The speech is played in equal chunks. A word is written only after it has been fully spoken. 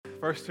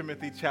1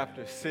 Timothy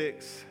chapter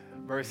 6,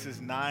 verses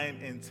 9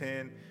 and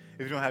 10.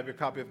 If you don't have your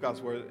copy of God's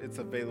Word, it's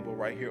available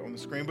right here on the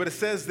screen. But it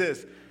says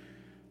this: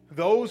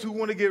 those who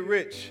want to get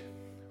rich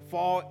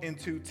fall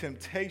into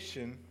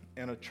temptation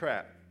and a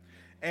trap,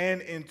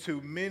 and into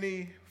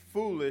many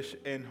foolish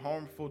and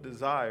harmful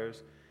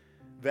desires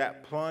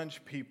that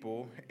plunge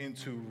people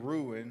into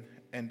ruin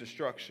and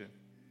destruction.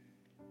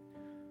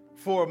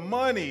 For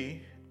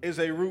money is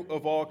a root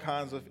of all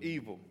kinds of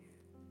evil.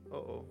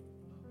 Uh-oh,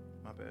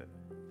 my bad.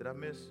 Did I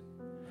miss?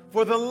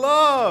 For the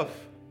love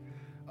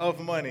of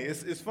money.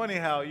 It's funny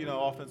how,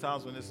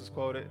 oftentimes when this is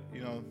quoted,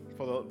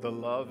 for the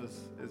love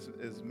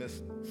is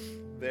missed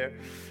there.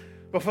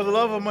 But for the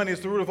love of money is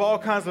the root of all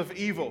kinds of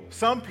evil.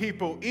 Some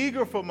people,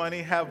 eager for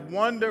money, have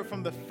wandered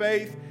from the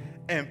faith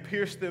and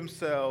pierced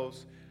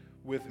themselves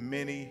with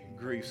many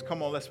griefs.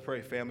 Come on, let's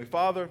pray, family.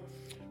 Father,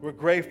 we're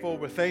grateful,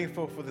 we're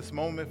thankful for this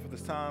moment, for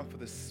this time, for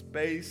this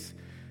space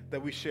that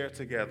we share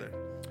together.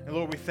 And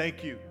Lord, we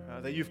thank you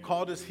that you've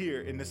called us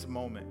here in this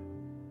moment.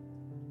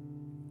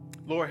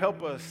 Lord,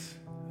 help us,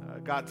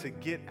 God, to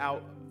get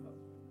out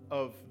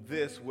of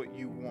this what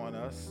you want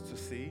us to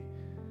see.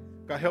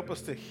 God, help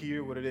us to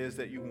hear what it is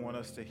that you want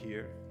us to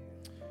hear.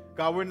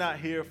 God, we're not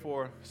here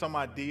for some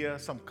idea,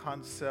 some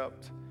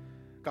concept.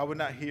 God, we're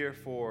not here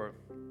for,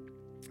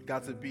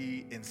 God, to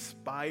be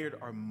inspired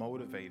or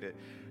motivated.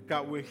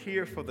 God, we're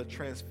here for the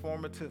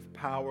transformative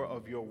power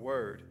of your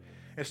word.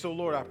 And so,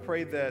 Lord, I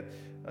pray that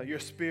your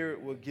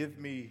spirit will give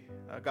me,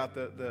 God,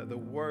 the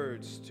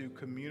words to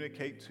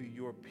communicate to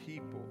your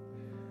people,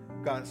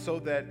 God, so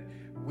that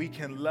we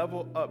can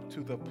level up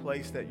to the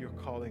place that you're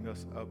calling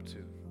us up to.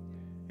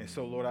 And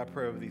so, Lord, I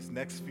pray over these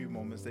next few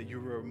moments that you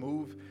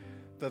remove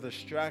the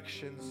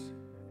distractions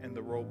and the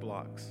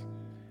roadblocks.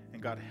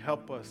 And God,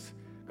 help us,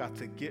 God,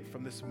 to get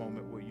from this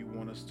moment what you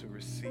want us to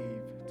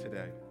receive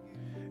today.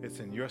 It's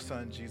in your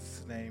Son,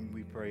 Jesus' name,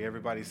 we pray.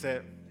 Everybody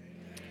said,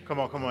 come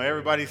on.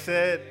 Everybody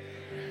said,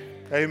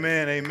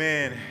 amen,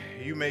 amen.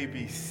 You may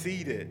be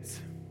seated.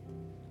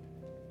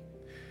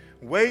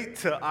 Wait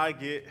till I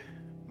get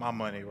my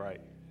money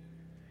right.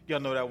 Y'all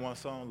know that one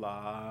song?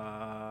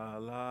 La,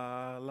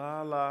 la,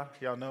 la, la.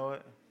 Y'all know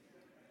it?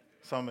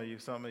 Some of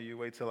you,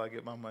 wait till I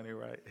get my money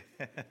right.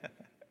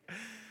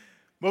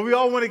 But we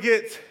all want to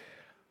get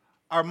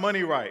our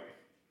money right.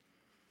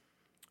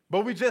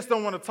 But we just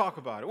don't want to talk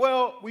about it.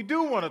 Well, we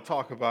do want to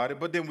talk about it,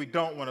 but then we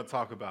don't want to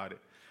talk about it.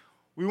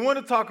 We want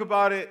to talk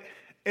about it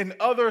in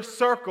other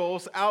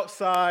circles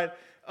outside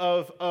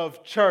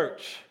of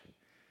church.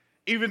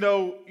 Even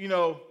though,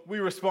 we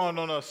respond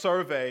on a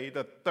survey,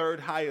 the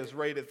third highest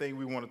rated thing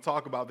we want to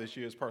talk about this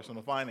year is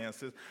personal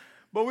finances,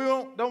 but we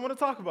don't want to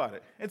talk about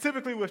it. And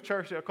typically with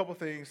church, there are a couple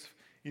things,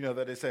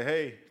 that they say,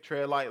 hey,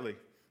 tread lightly.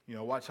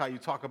 Watch how you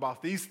talk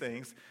about these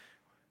things.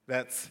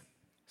 That's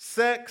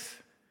sex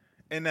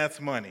and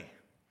that's money.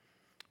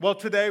 Well,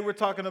 today we're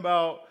talking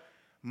about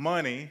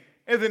money.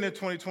 And then in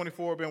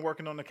 2024, we've been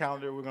working on the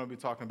calendar. We're going to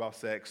be talking about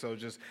sex. So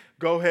just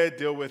go ahead,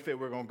 deal with it.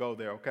 We're going to go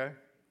there, okay?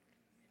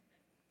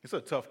 It's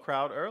a tough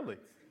crowd early.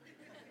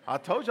 I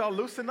told y'all,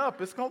 loosen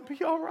up. It's going to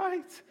be all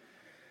right.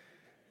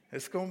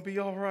 It's going to be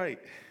all right.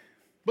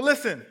 But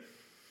listen,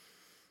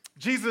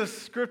 Jesus'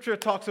 scripture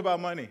talks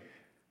about money.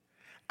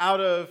 Out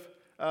of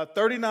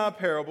 39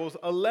 parables,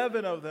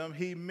 11 of them,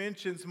 he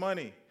mentions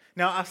money.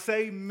 Now, I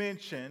say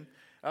mention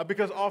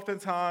because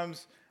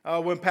oftentimes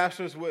when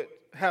pastors would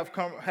have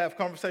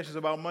conversations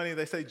about money,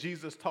 they say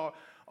Jesus taught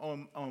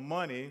on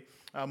money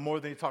more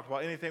than he talked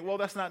about anything. Well,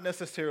 that's not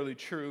necessarily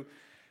true.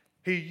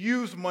 He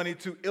used money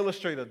to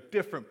illustrate a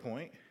different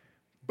point,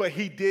 but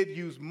he did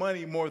use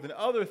money more than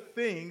other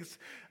things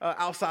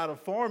outside of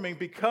farming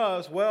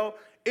because, well,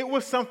 it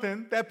was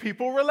something that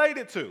people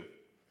related to.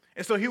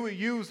 And so he would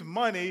use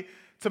money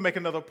to make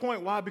another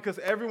point. Why? Because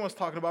everyone's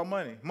talking about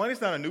money.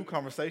 Money's not a new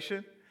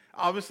conversation.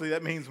 Obviously,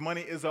 that means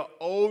money is an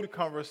old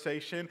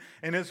conversation,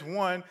 and it's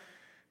one,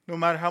 no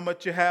matter how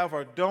much you have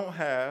or don't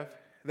have,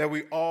 that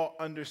we all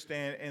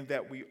understand and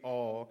that we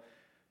all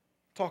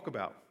talk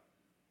about.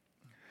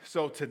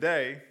 So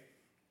today,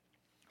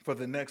 for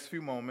the next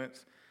few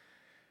moments,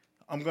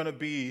 I'm going to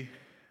be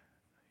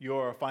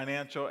your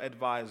financial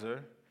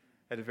advisor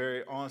at the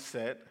very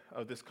onset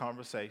of this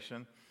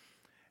conversation.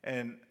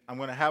 And I'm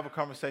going to have a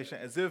conversation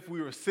as if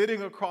we were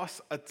sitting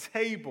across a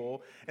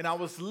table and I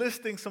was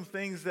listing some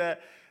things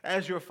that,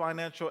 as your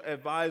financial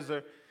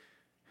advisor,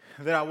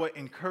 that I would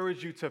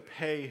encourage you to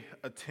pay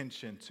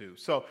attention to.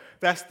 So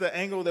that's the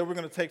angle that we're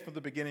going to take from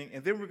the beginning,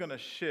 and then we're going to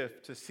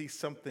shift to see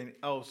something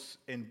else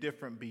and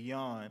different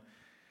beyond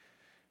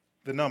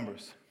the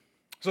numbers.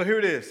 So here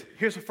it is.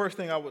 Here's the first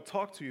thing I would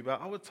talk to you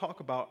about. I would talk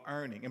about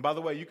earning. And by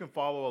the way, you can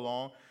follow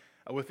along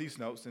with these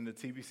notes in the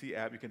TBC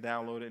app. You can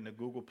download it in the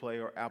Google Play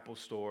or Apple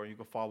Store, and you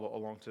can follow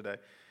along today.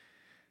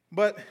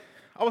 But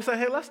I would say,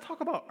 hey, let's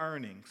talk about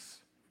earnings.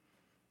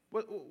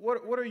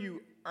 What are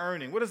you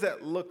earning? What does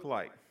that look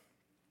like?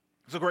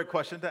 It's a great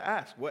question to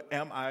ask. What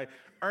am I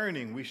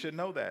earning? We should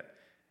know that.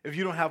 If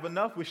you don't have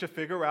enough, we should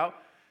figure out,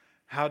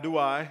 how do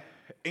I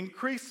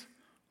increase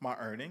my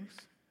earnings?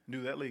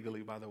 Do that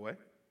legally, by the way.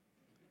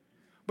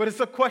 But it's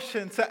a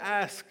question to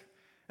ask.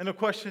 and a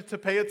question to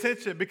pay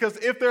attention. Because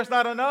if there's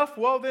not enough,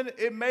 well, then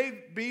it may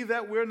be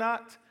that we're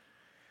not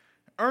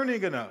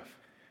earning enough.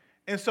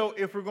 And so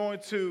if we're going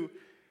to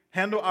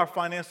handle our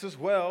finances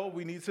well,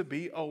 we need to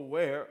be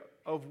aware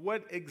of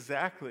what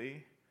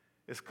exactly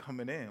is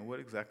coming in. What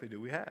exactly do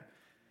we have?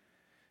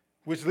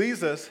 Which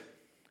leads us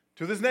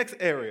to this next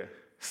area,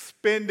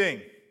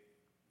 spending.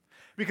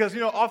 Because,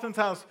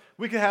 oftentimes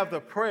we can have the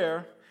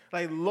prayer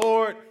like,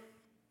 Lord,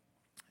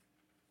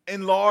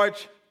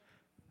 enlarge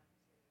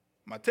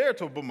my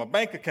territory, but my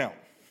bank account.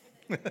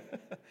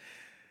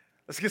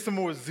 Let's get some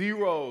more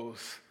zeros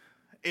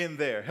in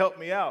there. Help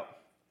me out.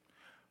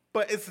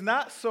 But it's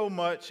not so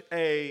much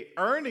a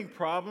earning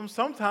problem.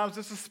 Sometimes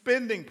it's a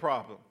spending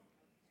problem.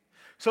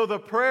 So the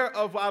prayer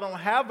of I don't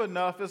have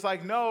enough is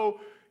like, no,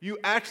 you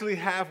actually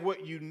have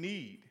what you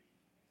need.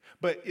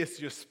 But it's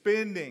your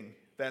spending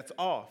that's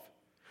off.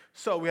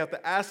 So we have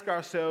to ask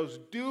ourselves,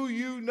 do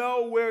you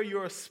know where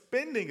your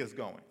spending is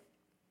going?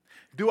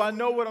 Do I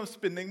know what I'm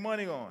spending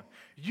money on?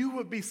 You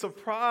would be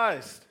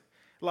surprised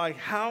like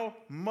how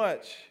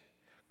much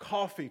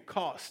coffee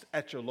costs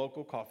at your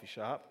local coffee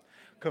shop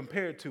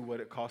compared to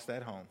what it costs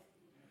at home.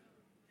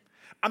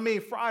 I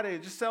mean, Friday,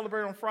 just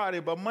celebrate on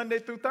Friday, but Monday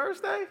through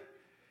Thursday,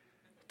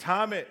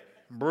 time it,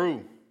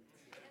 brew,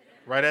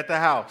 right at the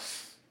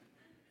house,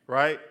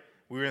 right?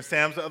 We were in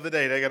Sam's the other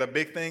day. They got a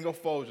big thing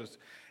of Folgers.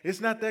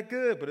 It's not that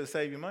good, but it'll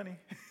save you money.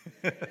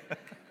 But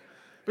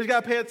you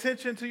got to pay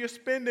attention to your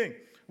spending.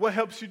 What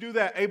helps you do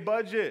that? A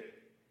budget.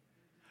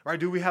 Right?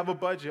 Do we have a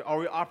budget? Are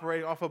we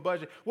operating off a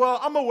budget? Well,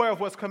 I'm aware of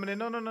what's coming in.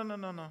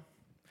 No.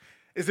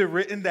 Is it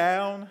written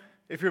down?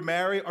 If you're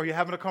married, are you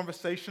having a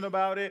conversation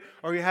about it?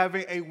 Are you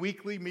having a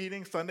weekly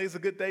meeting? Sunday's a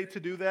good day to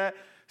do that.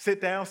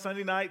 Sit down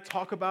Sunday night,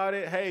 talk about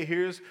it. Hey,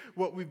 here's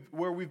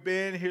where we've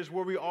been. Here's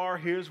where we are.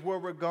 Here's where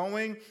we're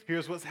going.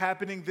 Here's what's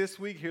happening this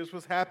week. Here's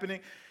what's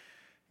happening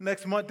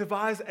next month.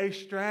 Devise a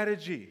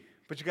strategy,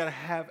 but you got to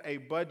have a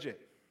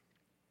budget.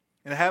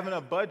 And having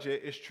a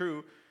budget is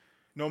true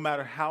no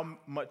matter how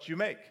much you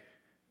make.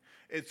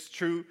 It's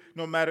true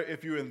no matter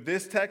if you're in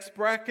this tax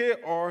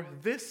bracket or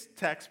this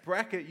tax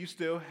bracket, you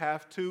still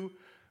have to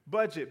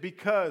budget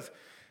because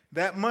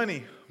that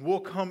money will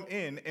come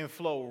in and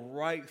flow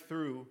right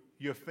through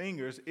your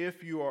fingers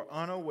if you are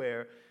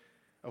unaware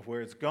of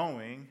where it's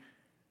going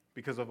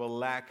because of a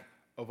lack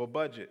of a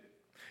budget.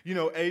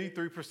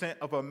 83%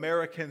 of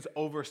Americans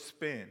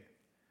overspend.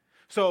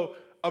 So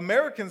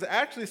Americans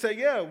actually say,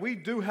 yeah, we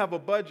do have a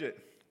budget.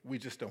 We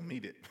just don't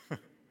need it.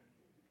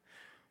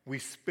 We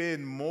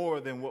spend more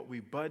than what we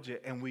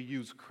budget, and we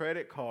use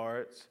credit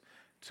cards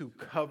to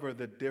cover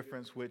the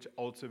difference, which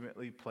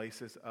ultimately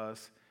places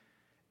us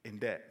in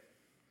debt.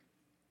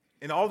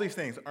 And all these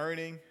things,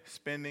 earning,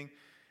 spending,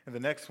 and the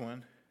next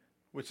one,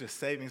 which is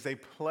savings, they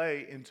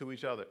play into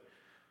each other.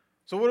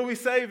 So what are we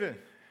saving?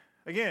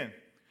 Again,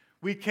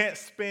 we can't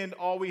spend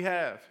all we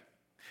have.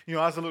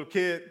 As a little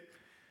kid,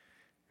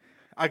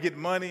 I get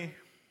money.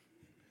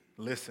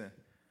 Listen,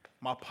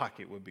 my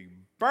pocket would be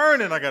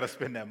burning. I got to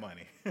spend that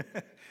money.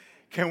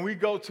 Can we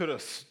go to the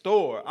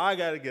store? I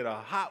got to get a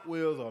Hot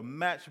Wheels or a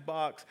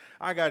Matchbox.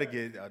 I got to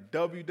get a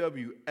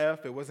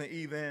WWF. It wasn't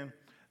even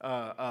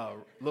a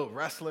little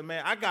wrestling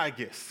man. I got to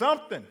get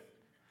something.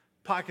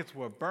 Pockets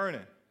were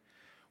burning.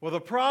 Well, the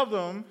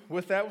problem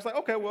with that was like,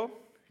 okay, well,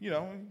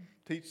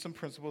 teach some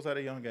principles at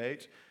a young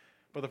age.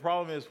 But the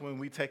problem is when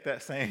we take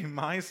that same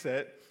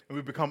mindset and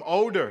we become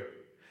older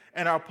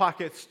and our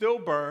pockets still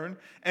burn,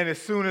 and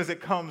as soon as it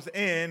comes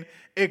in,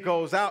 it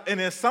goes out. And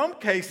in some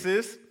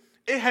cases,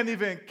 it hadn't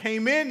even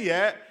came in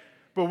yet,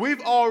 but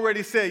we've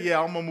already said,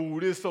 yeah, I'm going to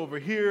move this over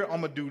here.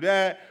 I'm going to do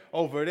that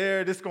over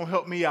there. This is going to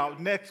help me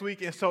out next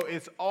week. And so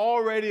it's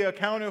already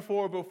accounted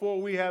for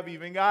before we have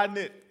even gotten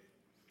it.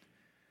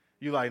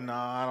 You're like,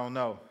 nah, I don't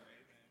know.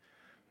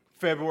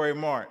 February,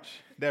 March,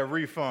 that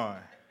refund.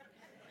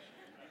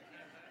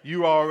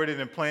 You already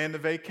done planned the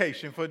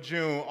vacation for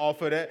June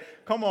off of that.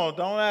 Come on,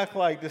 don't act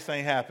like this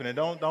ain't happening.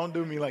 Don't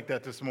do me like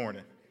that this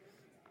morning.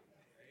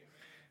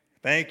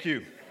 Thank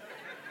you.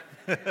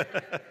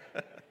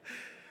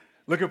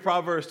 Look at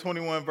Proverbs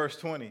 21, verse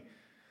 20.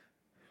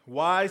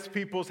 Wise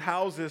people's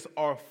houses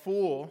are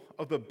full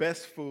of the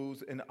best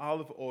foods and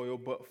olive oil,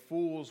 but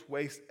fools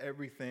waste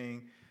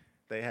everything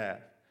they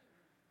have.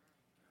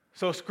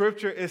 So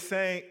Scripture is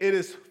saying it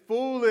is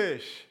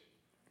foolish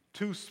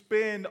to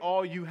spend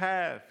all you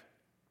have.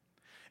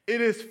 It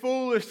is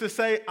foolish to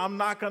say, I'm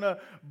not going to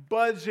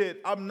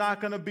budget. I'm not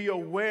going to be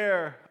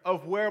aware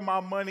of where my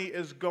money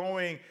is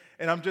going,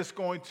 and I'm just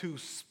going to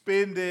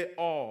spend it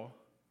all.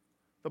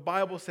 The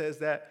Bible says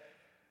that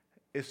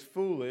it's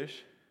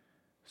foolish,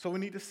 so we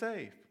need to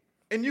save.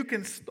 And you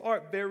can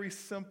start very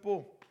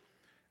simple.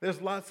 There's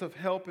lots of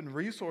help and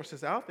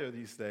resources out there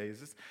these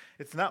days.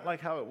 It's not like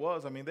how it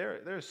was. I mean,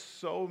 there's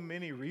so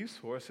many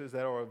resources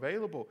that are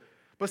available.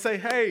 But say,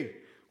 hey,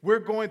 we're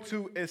going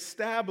to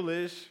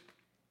establish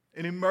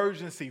an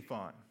emergency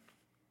fund,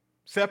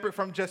 separate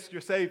from just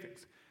your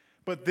savings.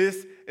 But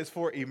this is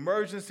for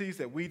emergencies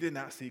that we did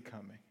not see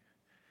coming.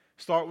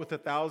 Start with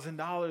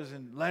 $1,000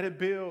 and let it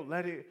build,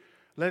 let it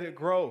Let it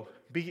grow.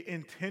 Be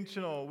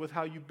intentional with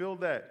how you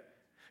build that.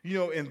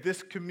 In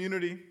this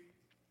community,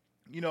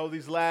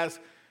 these last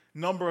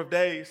number of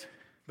days,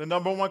 the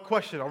number one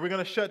question, are we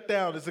going to shut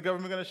down? Is the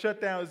government going to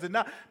shut down? Is it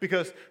not?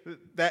 Because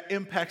that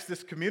impacts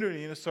this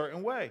community in a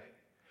certain way.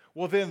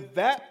 Well, then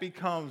that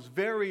becomes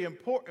very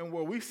important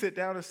where we sit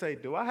down and say,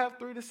 do I have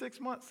 3 to 6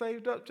 months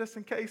saved up just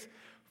in case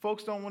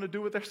folks don't want to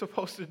do what they're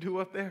supposed to do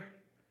up there?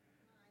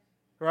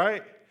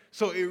 Right?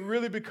 So it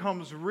really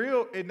becomes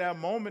real in that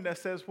moment that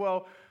says,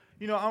 well,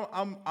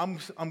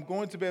 I'm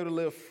going to be able to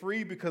live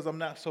free because I'm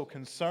not so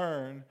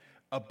concerned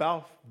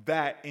about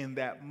that in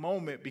that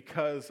moment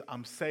because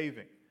I'm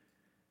saving.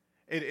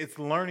 It's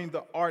learning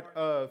the art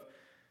of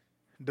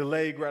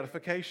delayed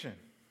gratification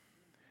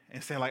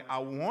and saying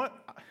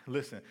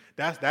listen,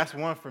 that's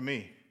one for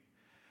me.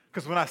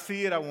 Because when I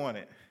see it, I want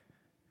it.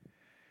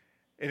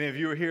 And if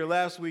you were here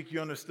last week, you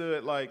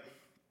understood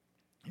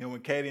when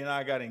Katie and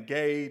I got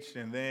engaged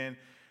and then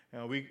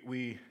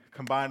we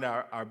combined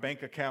our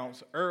bank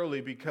accounts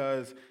early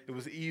because it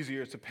was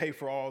easier to pay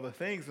for all the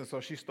things. And so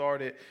she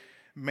started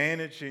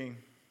managing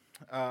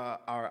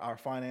our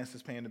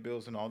finances, paying the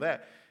bills and all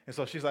that. And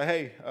so she's like,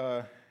 hey,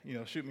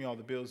 shoot me all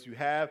the bills you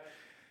have.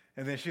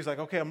 And then she's like,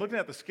 okay, I'm looking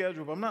at the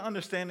schedule, but I'm not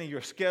understanding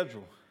your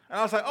schedule. And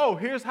I was like, oh,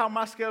 here's how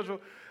my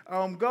schedule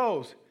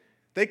goes.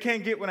 They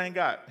can't get what I ain't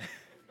got.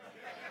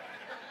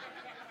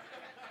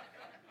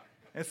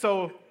 And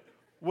so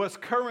what's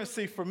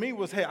currency for me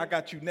was, hey, I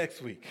got you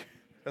next week.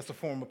 That's a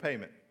form of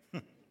payment.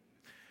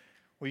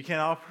 Well, you can't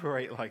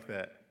operate like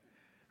that,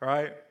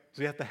 right?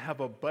 So you have to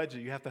have a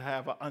budget. You have to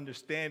have an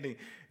understanding.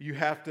 You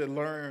have to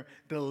learn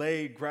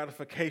delayed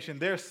gratification.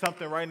 There's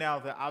something right now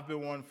that I've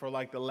been wanting for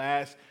the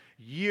last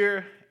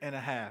year and a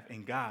half.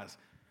 And guys,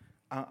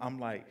 I'm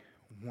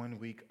 1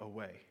 week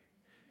away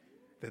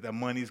that the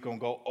money's going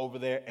to go over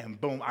there and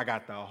boom, I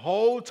got the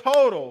whole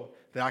total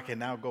that I can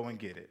now go and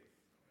get it.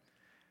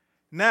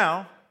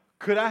 Now,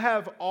 could I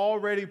have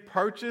already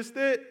purchased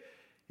it?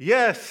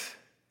 Yes,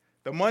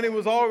 the money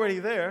was already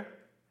there,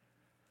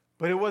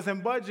 but it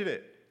wasn't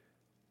budgeted.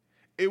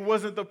 It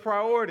wasn't the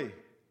priority.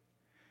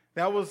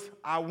 That was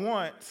I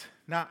want,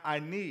 not I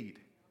need.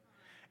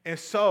 And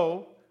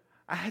so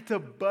I had to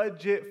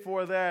budget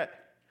for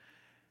that.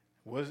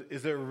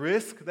 Is there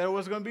risk that it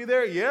was going to be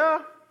there?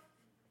 Yeah.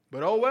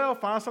 But oh well,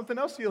 find something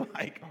else you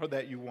like or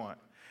that you want.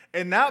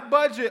 And not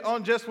budget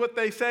on just what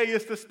they say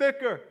is the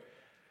sticker.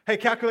 Hey,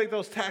 calculate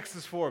those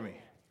taxes for me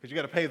because you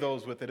got to pay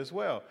those with it as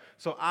well.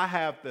 So I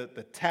have the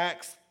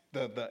tax,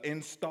 the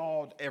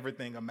installed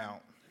everything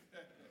amount.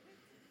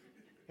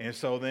 And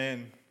so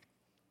then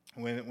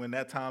when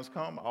that time's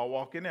come, I'll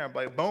walk in there and be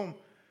like, boom,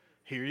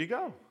 here you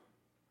go.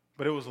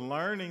 But it was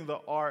learning the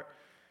art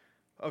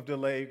of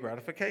delayed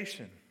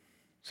gratification.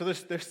 So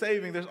there's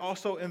saving. There's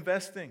also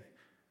investing.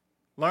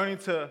 Learning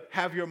to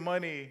have your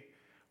money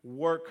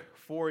work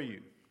for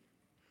you.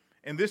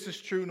 And this is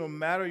true no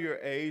matter your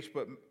age,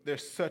 but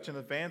there's such an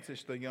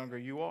advantage the younger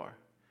you are.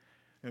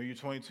 You're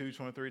 22,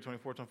 23,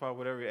 24, 25,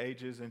 whatever your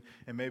age is,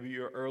 and maybe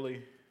you're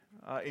early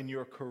in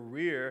your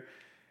career.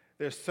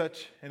 There's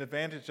such an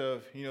advantage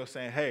of,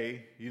 saying,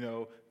 hey,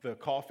 the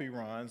coffee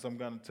runs, I'm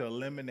going to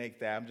eliminate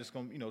that. I'm just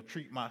going to,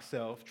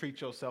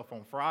 treat yourself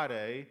on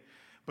Friday.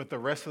 But the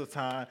rest of the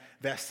time,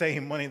 that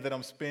same money that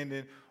I'm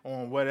spending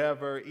on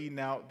whatever, eating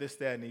out, this,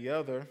 that, and the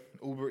other,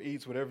 Uber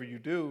Eats, whatever you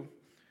do,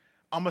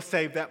 I'm going to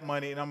save that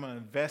money and I'm going to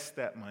invest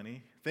that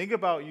money. Think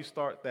about you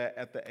start that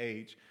at the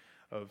age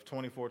of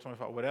 24,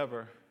 25,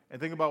 whatever,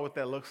 and think about what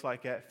that looks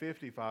like at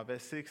 55,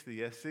 at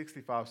 60, at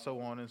 65,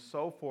 so on and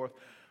so forth,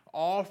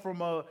 all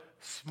from a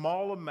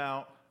small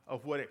amount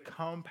of what it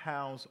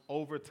compounds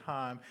over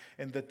time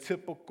and the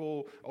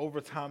typical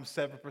over time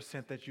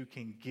 7% that you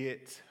can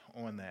get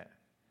on that.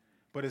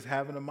 But it's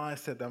having a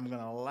mindset that I'm going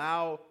to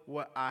allow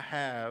what I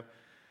have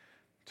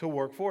to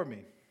work for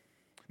me.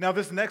 Now,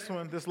 this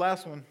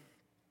last one,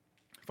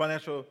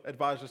 financial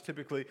advisors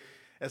typically,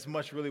 as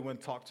much really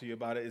wouldn't talk to you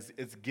about it,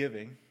 it's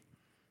giving.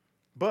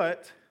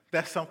 But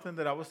that's something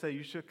that I would say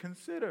you should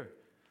consider.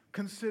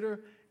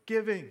 Consider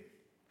giving.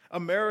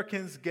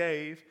 Americans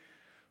gave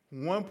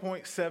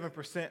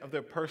 1.7% of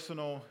their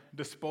personal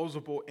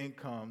disposable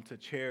income to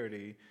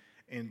charity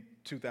in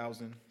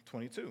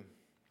 2022.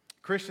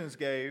 Christians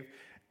gave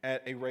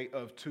at a rate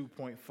of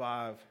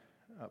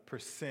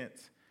 2.5%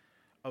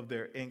 of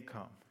their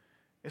income.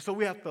 And so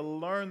we have to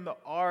learn the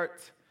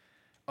art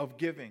of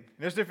giving. And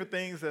there's different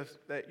things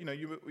that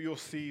you'll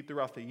see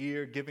throughout the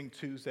year, Giving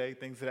Tuesday,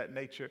 things of that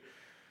nature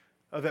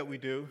that we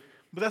do.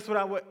 But that's what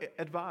I would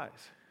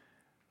advise,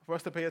 for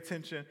us to pay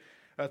attention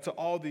to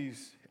all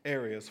these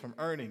areas, from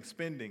earning,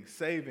 spending,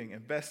 saving,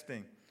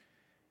 investing,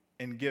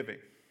 and giving.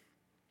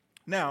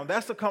 Now,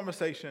 that's a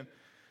conversation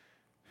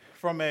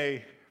from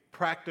a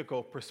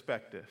practical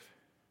perspective,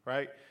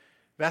 right?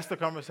 That's the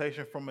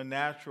conversation from a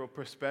natural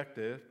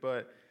perspective,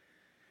 but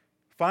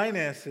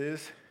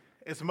finances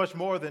is much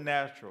more than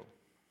natural.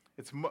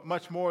 It's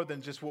much more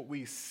than just what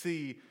we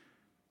see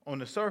on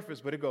the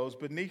surface, but it goes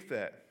beneath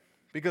that.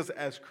 Because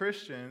as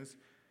Christians,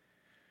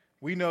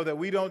 we know that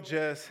we don't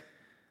just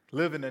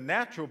live in the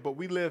natural, but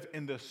we live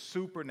in the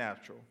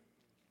supernatural.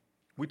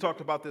 We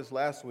talked about this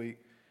last week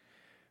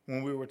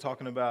when we were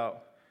talking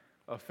about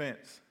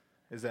offense,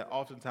 is that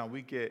oftentimes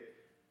we get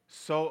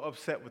so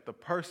upset with the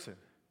person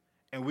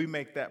and we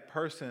make that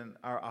person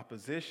our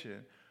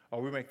opposition,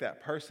 or we make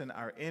that person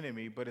our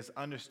enemy, but it's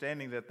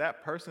understanding that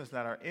that person is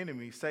not our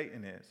enemy,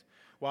 Satan is.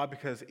 Why?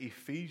 Because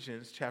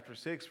Ephesians chapter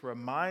 6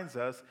 reminds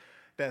us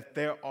that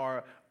there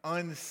are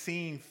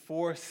unseen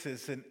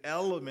forces and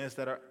elements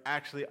that are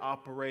actually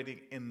operating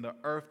in the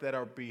earth that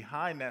are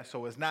behind that.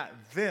 So it's not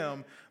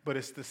them, but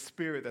it's the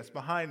spirit that's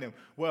behind them.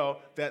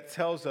 Well, that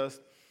tells us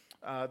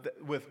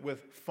with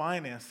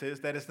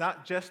finances that it's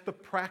not just the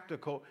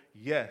practical,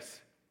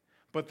 yes,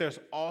 but there's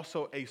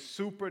also a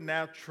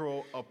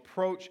supernatural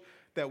approach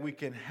that we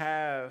can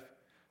have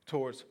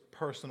towards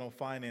personal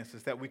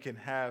finances, that we can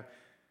have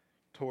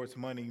towards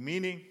money,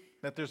 meaning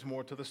that there's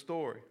more to the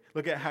story.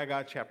 Look at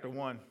Haggai chapter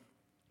 1,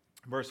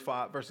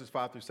 verses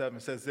 5 through 7.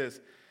 It says this,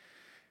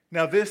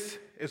 "Now this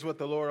is what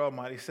the Lord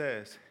Almighty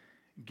says,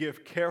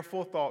 give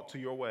careful thought to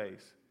your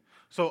ways."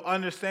 So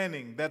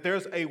understanding that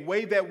there's a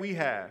way that we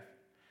have,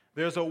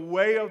 there's a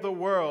way of the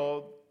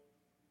world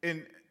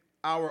in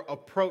our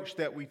approach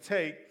that we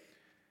take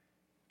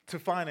to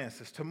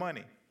finances, to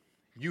money.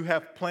 You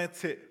have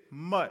planted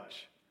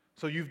much.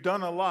 So you've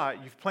done a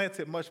lot, you've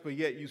planted much, but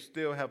yet you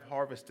still have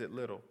harvested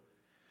little.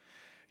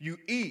 You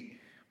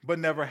eat, but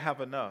never have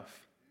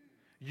enough.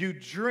 You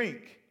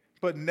drink,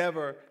 but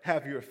never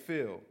have your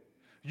fill.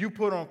 You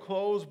put on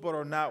clothes, but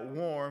are not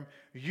warm.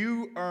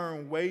 You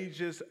earn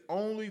wages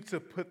only to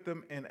put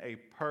them in a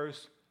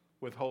purse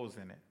with holes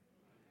in it.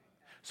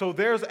 So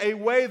there's a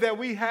way that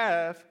we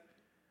have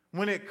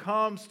when it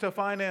comes to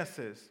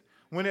finances,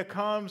 when it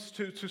comes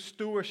to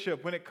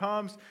stewardship, when it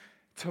comes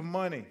to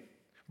money.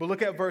 But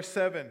look at verse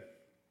 7.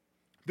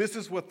 This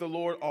is what the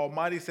Lord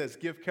Almighty says,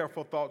 give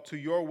careful thought to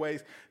your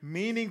ways,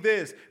 meaning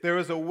this, there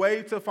is a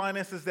way to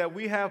finances that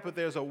we have, but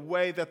there's a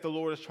way that the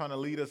Lord is trying to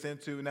lead us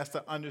into, and that's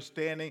the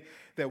understanding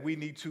that we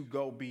need to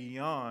go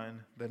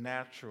beyond the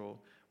natural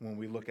when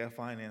we look at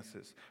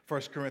finances.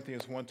 1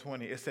 Corinthians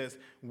 1:20, it says,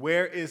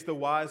 where is the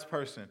wise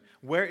person?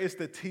 Where is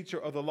the teacher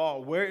of the law?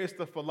 Where is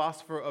the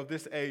philosopher of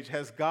this age?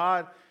 Has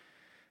God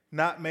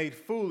not made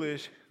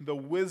foolish the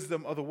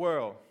wisdom of the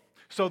world?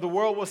 So the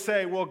world will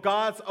say, well,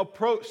 God's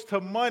approach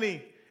to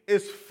money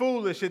is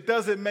foolish. It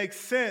doesn't make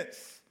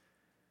sense.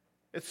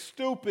 It's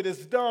stupid.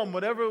 It's dumb,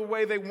 whatever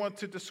way they want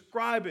to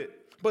describe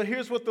it. But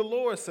here's what the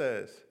Lord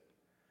says.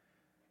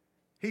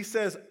 He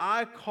says,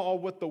 I call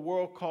what the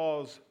world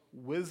calls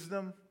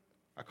wisdom,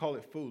 I call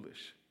it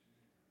foolish.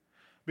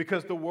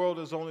 Because the world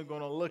is only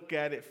going to look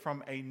at it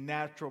from a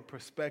natural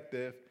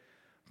perspective,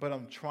 but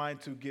I'm trying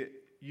to get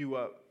you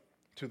up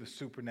to the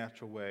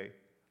supernatural way,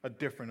 a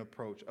different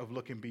approach of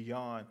looking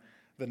beyond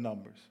the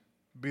numbers,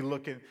 be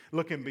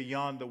looking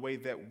beyond the way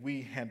that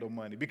we handle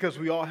money, because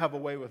we all have a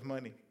way with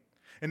money.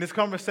 And this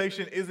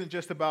conversation isn't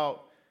just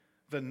about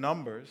the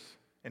numbers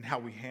and how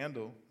we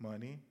handle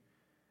money.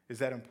 Is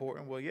that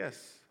important? Well,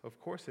 yes, of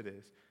course it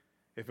is.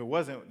 If it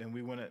wasn't, then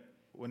we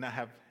would not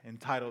have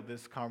entitled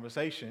this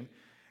conversation,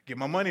 Get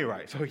My Money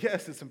Right. So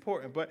yes, it's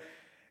important, but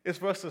it's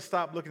for us to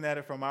stop looking at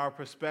it from our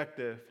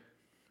perspective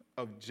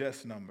of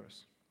just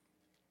numbers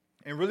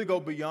and really go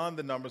beyond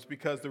the numbers,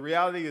 because the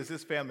reality is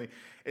this, family,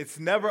 it's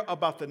never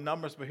about the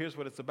numbers, but here's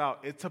what it's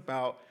about. It's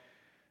about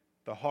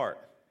the heart.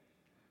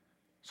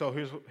 So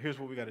here's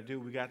what we got to do.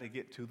 We got to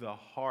get to the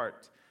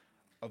heart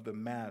of the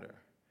matter.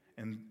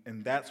 And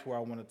that's where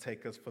I want to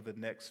take us for the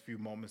next few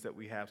moments that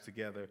we have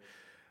together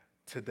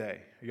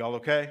today. Y'all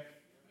okay?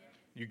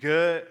 You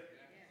good?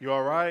 You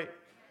all right?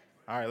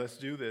 All right, let's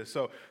do this.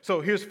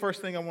 So here's the first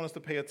thing I want us to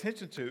pay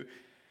attention to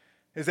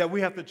is that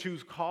we have to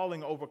choose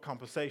calling over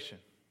compensation.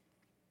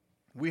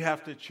 We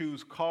have to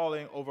choose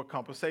calling over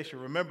compensation.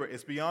 Remember,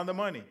 it's beyond the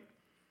money.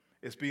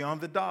 It's beyond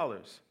the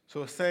dollars.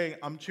 So it's saying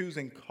I'm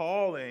choosing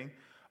calling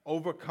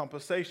over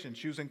compensation.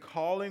 Choosing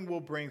calling will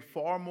bring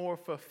far more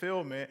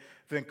fulfillment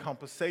than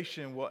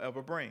compensation will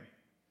ever bring.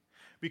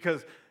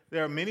 Because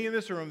there are many in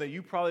this room that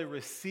you probably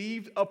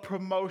received a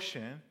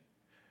promotion,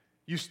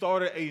 you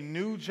started a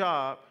new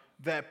job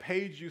that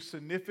paid you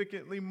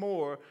significantly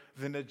more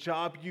than the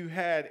job you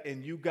had,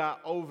 and you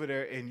got over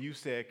there and you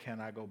said,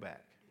 can I go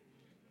back?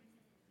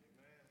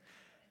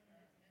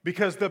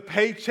 Because the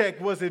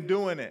paycheck wasn't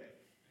doing it.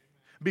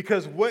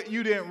 Because what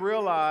you didn't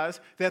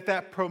realize,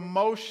 that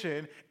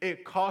promotion,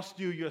 it cost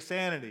you your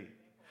sanity.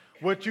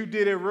 What you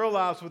didn't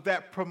realize with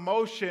that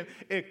promotion,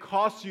 it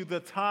cost you the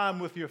time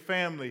with your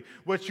family.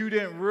 What you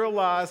didn't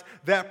realize,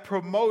 that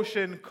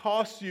promotion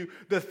cost you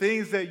the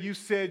things that you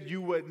said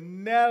you would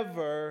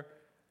never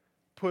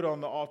put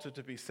on the altar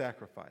to be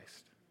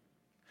sacrificed.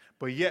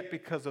 But yet,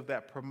 because of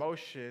that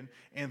promotion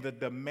and the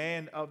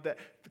demand of that,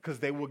 because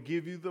they will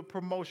give you the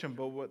promotion,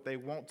 but what they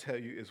won't tell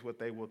you is what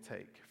they will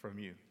take from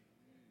you.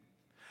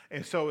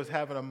 And so it's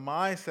having a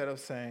mindset of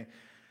saying,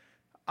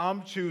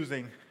 I'm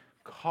choosing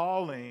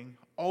calling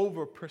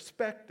over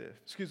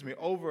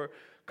over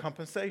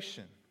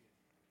compensation.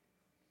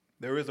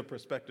 There is a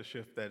perspective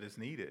shift that is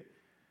needed.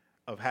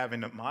 of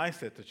having the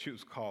mindset to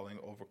choose calling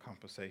over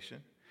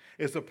compensation.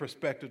 It's a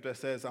perspective that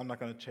says, I'm not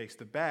going to chase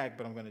the bag,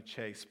 but I'm going to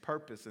chase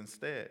purpose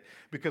instead.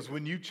 Because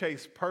when you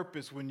chase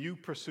purpose, when you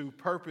pursue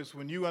purpose,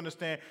 when you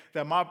understand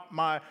that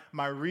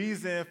my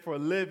reason for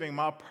living,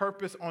 my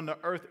purpose on the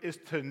earth is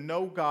to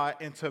know God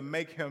and to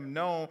make him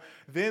known,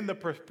 then the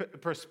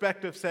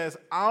perspective says,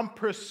 I'm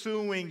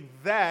pursuing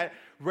that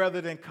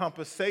rather than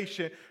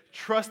compensation,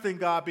 trusting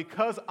God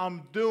because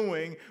I'm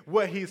doing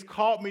what he's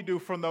called me to do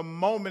from the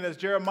moment, as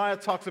Jeremiah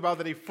talks about,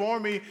 that he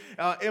formed me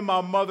in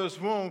my mother's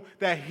womb,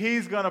 that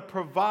he's going to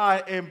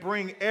provide and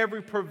bring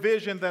every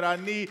provision that I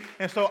need.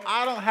 And so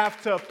I don't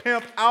have to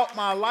pimp out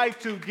my life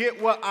to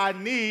get what I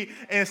need.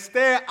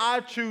 Instead, I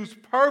choose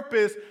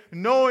purpose,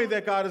 knowing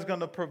that God is going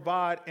to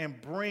provide and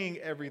bring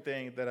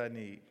everything that I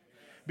need.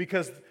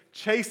 Because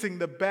chasing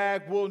the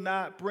bag will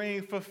not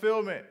bring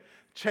fulfillment.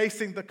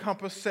 Chasing the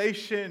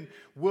compensation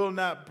will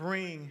not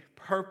bring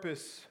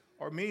purpose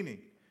or meaning.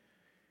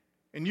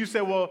 And you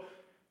say, well,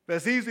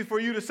 that's easy for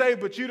you to say,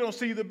 but you don't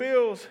see the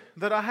bills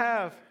that I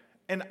have.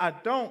 And I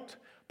don't,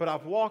 but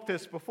I've walked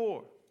this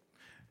before.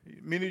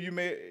 Many of you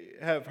may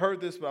have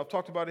heard this, but I've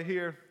talked about it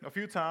here a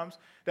few times,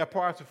 that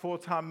prior to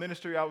full-time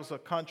ministry, I was a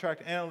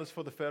contract analyst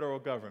for the federal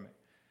government.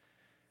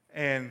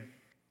 And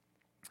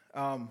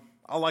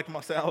I liked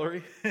my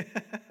salary.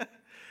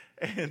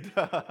 And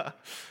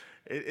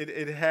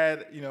It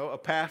had, a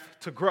path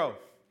to grow,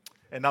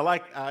 and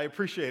I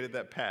appreciated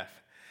that path.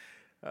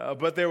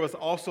 But there was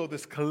also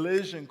this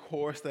collision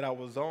course that I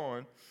was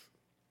on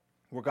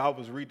where God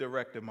was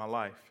redirecting my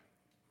life.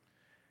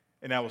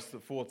 And that was the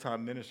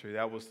full-time ministry.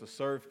 That was to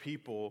serve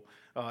people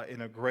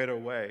in a greater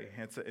way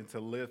and to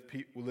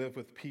live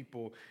with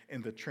people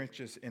in the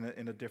trenches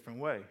in a different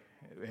way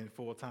in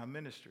full-time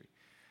ministry.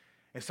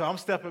 And so I'm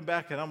stepping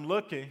back and I'm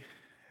looking,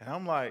 and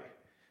I'm like,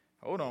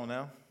 hold on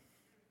now.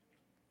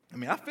 I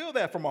mean, I feel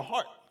that from a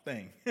heart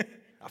thing.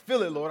 I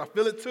feel it, Lord. I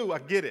feel it too. I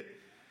get it.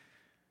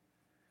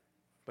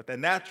 But the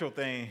natural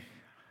thing,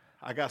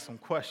 I got some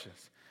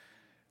questions.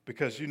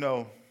 Because,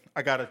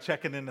 I got a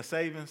checking in the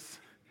savings,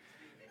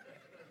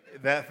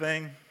 that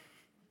thing.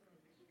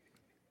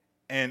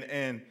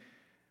 And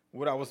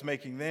what I was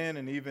making then,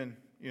 and even,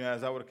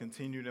 as I would have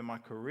continued in my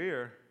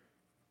career,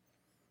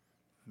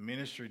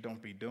 ministry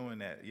don't be doing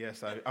that.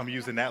 Yes, I'm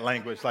using that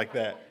language like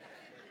that.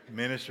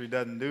 Ministry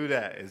doesn't do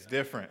that. It's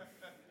different.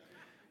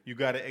 You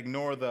got to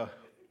ignore the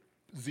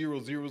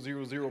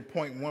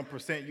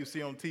 0.1% you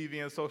see on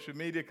TV and social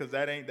media, because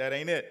that ain't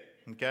it,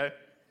 okay?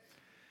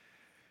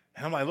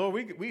 And I'm like,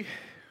 Lord,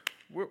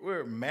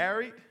 we're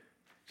married,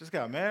 just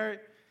got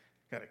married,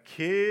 got a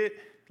kid,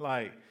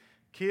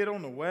 kid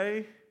on the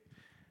way,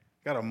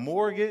 got a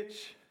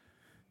mortgage,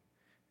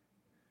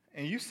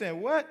 and you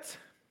saying what?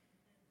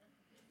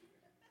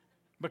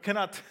 But can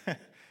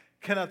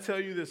I tell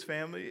you this,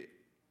 family?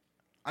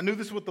 I knew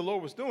this is what the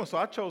Lord was doing, so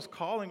I chose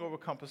calling over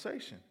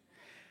compensation.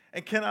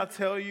 And can I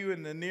tell you,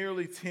 in the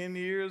nearly 10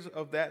 years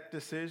of that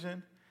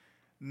decision,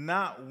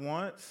 not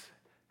once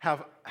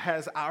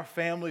has our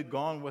family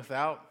gone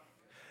without.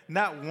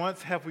 Not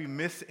once have we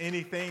missed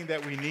anything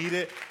that we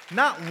needed.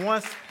 Not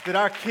once did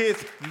our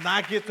kids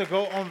not get to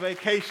go on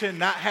vacation,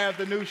 not have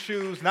the new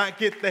shoes, not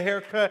get the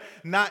haircut,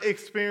 not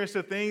experience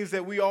the things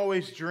that we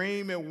always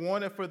dream and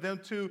wanted for them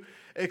to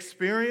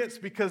experience,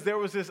 because there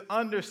was this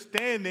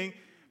understanding,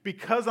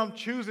 because I'm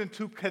choosing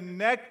to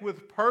connect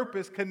with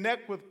purpose,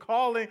 connect with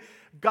calling,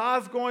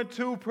 God's going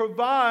to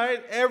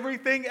provide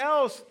everything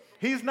else.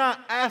 He's not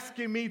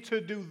asking me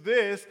to do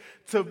this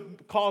to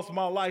cause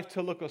my life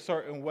to look a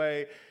certain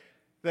way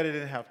that it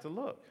didn't have to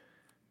look.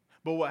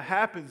 But what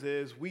happens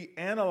is we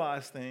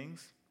analyze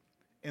things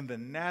in the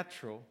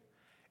natural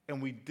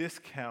and we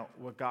discount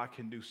what God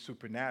can do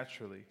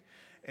supernaturally.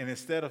 And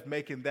instead of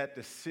making that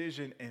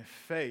decision in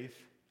faith,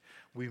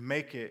 we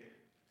make it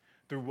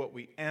through what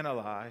we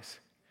analyze,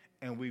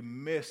 and we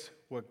miss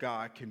what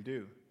God can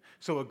do.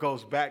 So it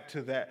goes back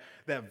to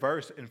that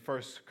verse in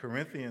 1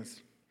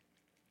 Corinthians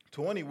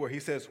 20 where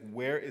he says,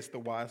 where is the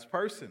wise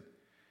person?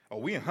 Oh,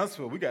 we in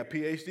Huntsville, we got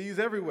PhDs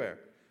everywhere.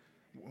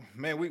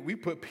 Man, we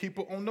put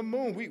people on the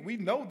moon. We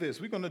know this.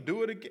 We're going to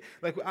do it again.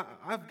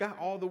 I've got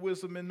all the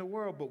wisdom in the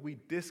world, but we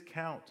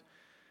discount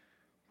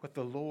what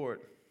the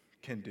Lord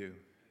can do.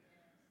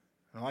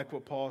 And I like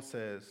what Paul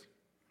says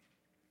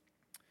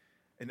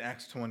in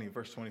Acts 20,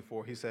 verse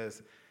 24. He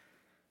says,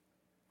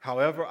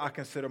 however, I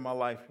consider my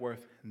life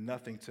worth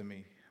nothing to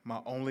me.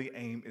 My only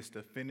aim is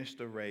to finish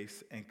the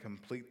race and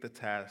complete the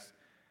task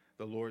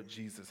the Lord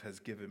Jesus has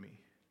given me,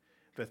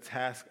 the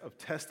task of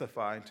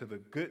testifying to the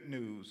good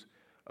news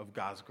of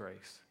God's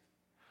grace.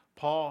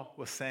 Paul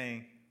was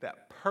saying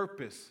that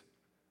purpose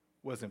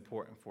was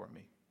important for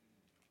me.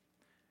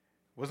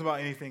 It wasn't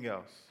about anything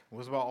else. It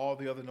wasn't about all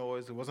the other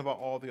noise. It wasn't about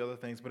all the other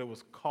things, but it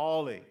was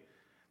calling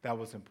that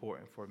was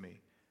important for me.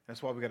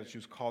 That's why we got to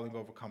choose calling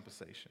over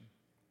compensation.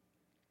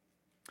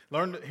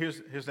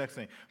 Here's the next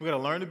thing. We got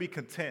to learn to be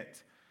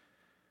content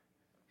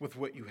with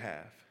what you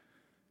have.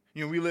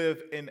 We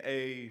live in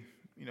a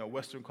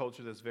Western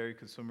culture that's very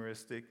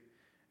consumeristic.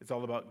 It's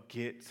all about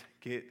get,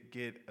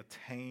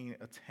 attain.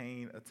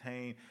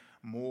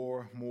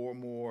 more, more,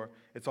 more.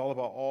 It's all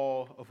about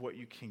all of what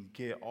you can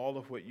get, all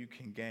of what you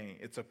can gain.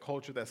 It's a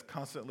culture that's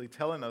constantly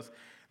telling us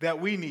that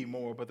we need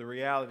more, but the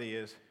reality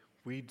is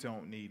we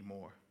don't need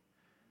more.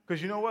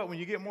 Because you know what? When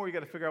you get more, you got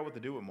to figure out what to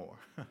do with more.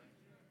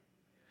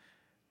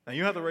 Now, you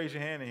don't have to raise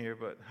your hand in here,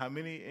 but how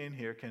many in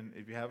here can,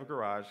 if you have a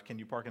garage, can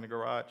you park in the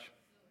garage?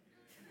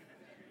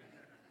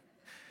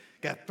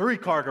 Got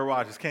 3-car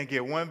garages, can't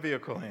get one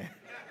vehicle in.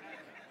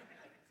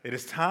 It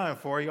is time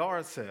for a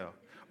yard sale.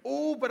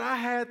 Oh, but I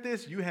had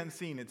this. You hadn't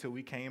seen it till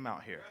we came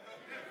out here.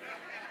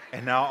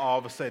 And now all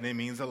of a sudden it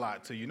means a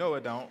lot to you. No,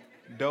 it don't.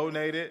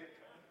 Donate it.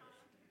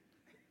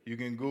 You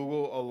can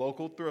Google a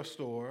local thrift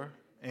store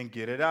and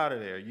get it out of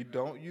there. You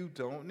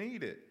don't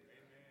need it.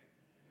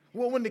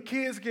 Well, when the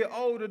kids get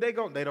older, they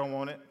don't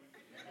want it.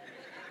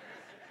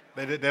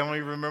 They don't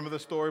even remember the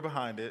story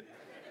behind it.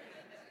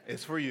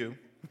 It's for you.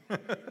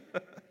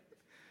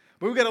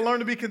 But we got to learn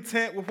to be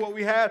content with what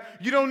we have.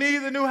 You don't need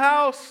the new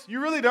house.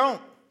 You really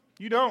don't.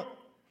 You don't.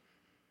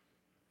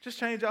 Just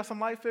change out some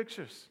light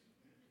fixtures.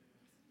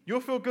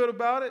 You'll feel good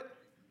about it.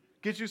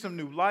 Get you some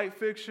new light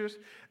fixtures.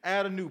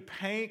 Add a new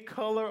paint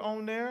color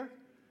on there.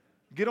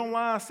 Get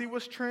online, see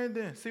what's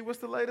trending. See what's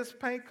the latest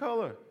paint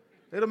color.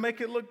 It'll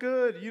make it look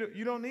good.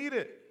 You don't need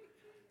it.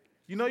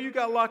 You know you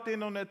got locked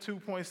in on that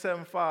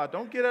 2.75.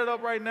 Don't get it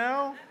up right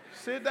now.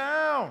 Sit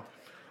down.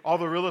 All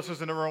the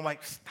realtors in the room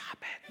like, stop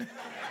it.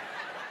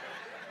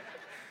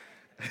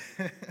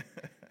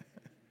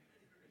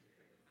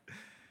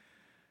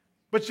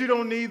 But you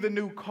don't need the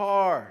new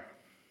car.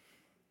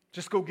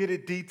 Just go get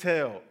it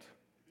detailed.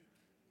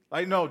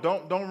 Like, no,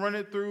 don't run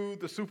it through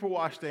the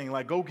superwash thing.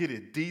 Like, go get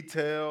it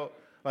detailed.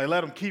 Like,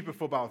 let them keep it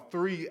for about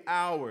 3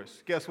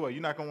 hours. Guess what?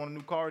 You're not going to want a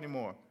new car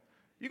anymore.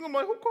 You're going to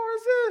be like, whose car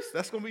is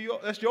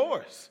this? That's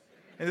yours.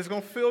 And it's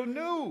going to feel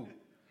new,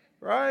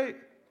 right?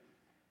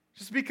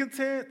 Just be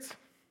content.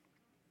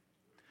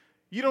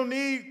 You don't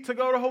need to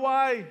go to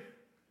Hawaii.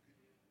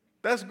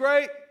 That's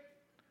great.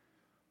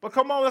 But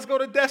come on, let's go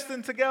to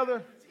Destin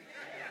together.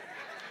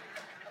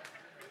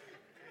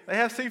 They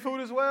have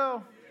seafood as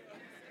well.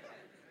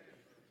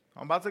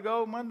 I'm about to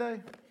go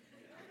Monday.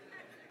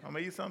 I'm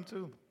going to eat some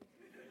too.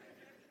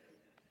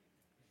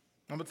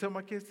 I'm going to tell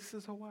my kids this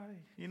is Hawaii,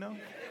 you know?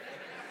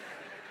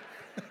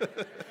 You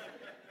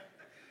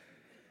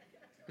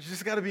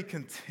just got to be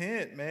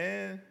content,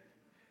 man.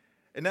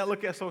 And not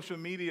look at social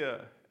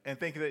media and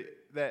think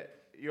that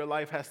your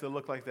life has to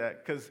look like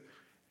that. Because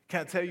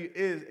can I tell you,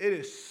 it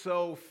is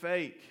so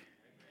fake.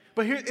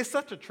 But here, it's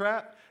such a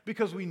trap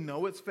because we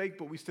know it's fake,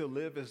 but we still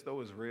live as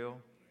though it's real.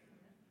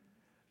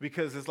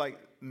 Because it's like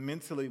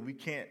mentally we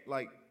can't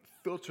like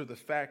filter the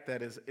fact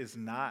that it's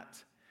not.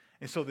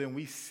 And so then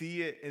we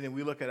see it and then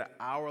we look at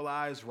our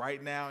lives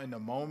right now in the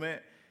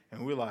moment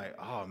and we're like,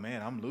 oh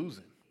man, I'm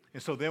losing.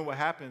 And so then what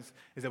happens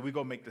is that we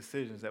go make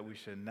decisions that we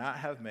should not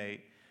have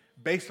made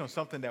based on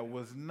something that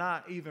was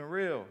not even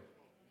real.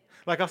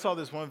 Like I saw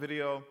this one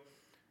video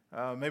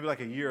maybe like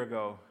a year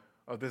ago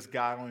of this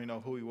guy, I don't even know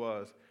who he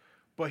was,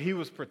 but he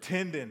was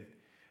pretending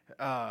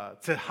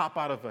to hop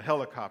out of a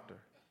helicopter.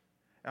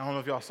 I don't know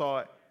if y'all saw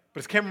it, but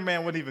his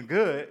cameraman wasn't even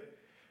good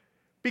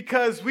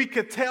because we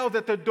could tell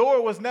that the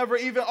door was never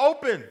even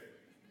open.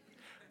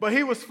 But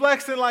he was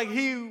flexing like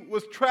he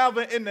was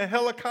traveling in the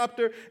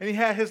helicopter and he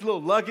had his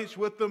little luggage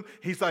with him.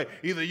 He's like,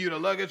 either you the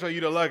luggage or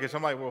you the luggage.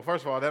 I'm like, well,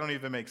 first of all, that don't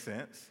even make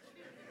sense.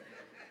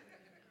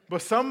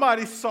 But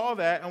somebody saw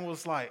that and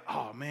was like,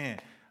 oh man,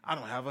 I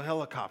don't have a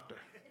helicopter.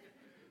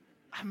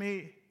 I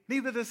mean,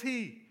 neither does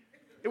he.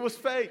 It was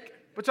fake.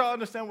 But y'all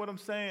understand what I'm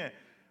saying,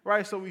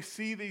 right? So we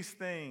see these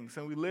things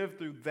and we live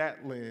through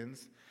that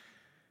lens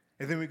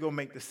and then we go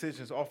make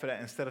decisions off of that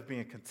instead of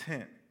being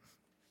content.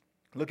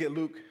 Look at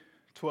Luke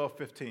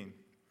 12:15.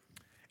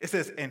 It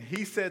says, and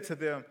he said to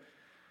them,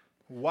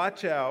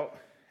 watch out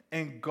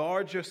and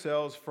guard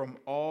yourselves from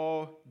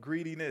all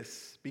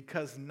greediness,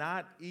 because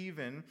not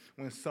even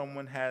when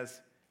someone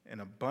has an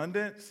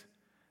abundance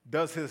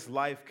does his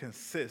life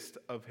consist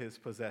of his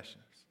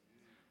possessions.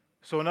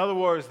 So in other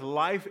words,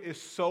 life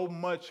is so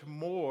much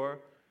more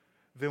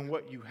than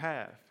what you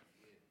have.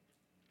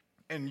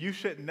 And you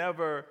should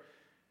never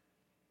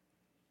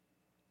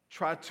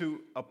try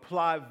to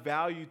apply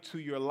value to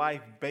your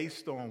life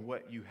based on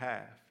what you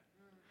have.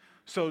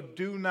 So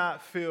do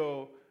not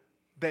feel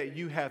that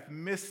you have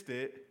missed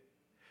it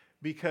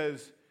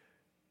because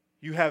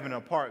you have an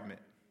apartment.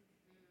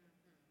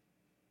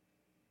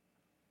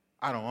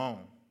 I don't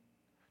own.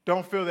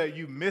 Don't feel that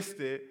you missed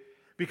it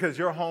because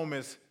your home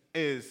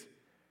is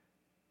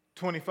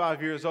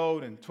 25 years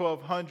old and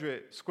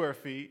 1,200 square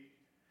feet,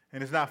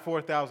 and it's not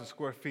 4,000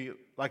 square feet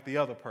like the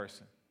other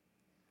person.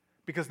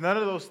 Because none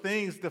of those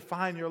things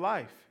define your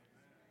life.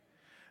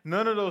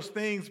 None of those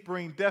things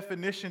bring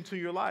definition to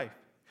your life.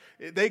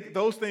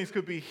 Those things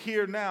could be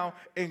here now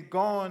and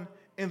gone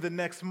in the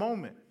next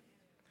moment.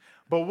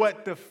 But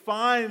what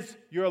defines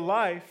your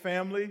life,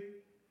 family,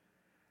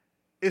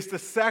 is the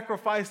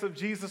sacrifice of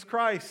Jesus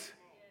Christ.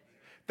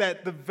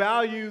 that the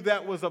value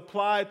that was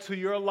applied to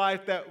your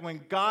life, that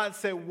when God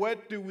said,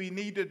 what do we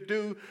need to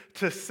do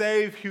to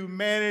save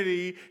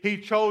humanity? He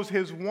chose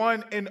his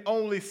one and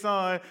only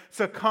son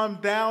to come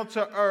down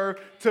to earth,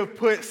 to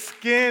put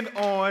skin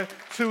on,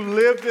 to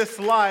live this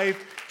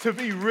life, to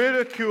be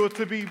ridiculed,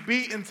 to be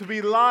beaten, to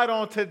be lied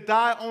on, to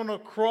die on a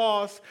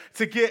cross,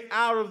 to get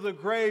out of the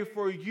grave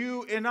for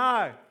you and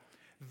I.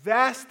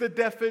 That's the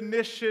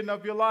definition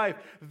of your life.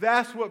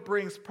 That's what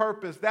brings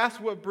purpose.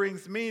 That's what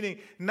brings meaning,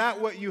 not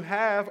what you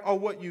have or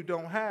what you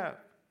don't have.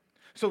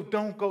 So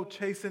don't go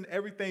chasing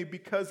everything,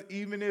 because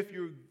even if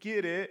you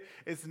get it,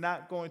 it's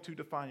not going to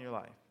define your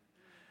life.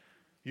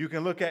 You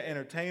can look at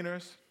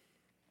entertainers.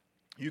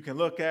 You can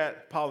look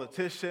at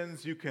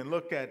politicians. You can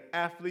look at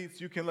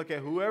athletes. You can look at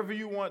whoever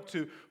you want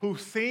to, who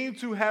seem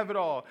to have it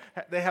all.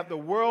 They have the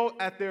world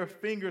at their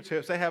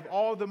fingertips. They have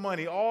all the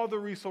money, all the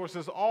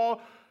resources,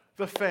 all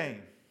the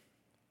fame.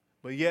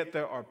 But yet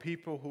there are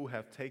people who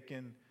have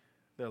taken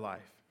their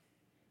life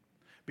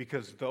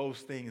because those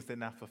things did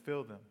not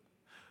fulfill them.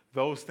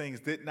 Those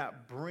things did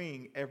not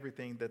bring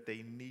everything that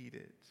they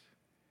needed,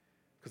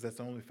 because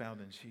that's only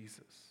found in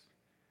Jesus.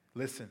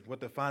 Listen, what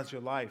defines your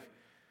life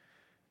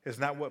is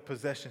not what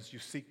possessions you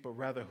seek, but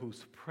rather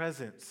whose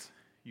presence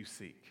you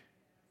seek.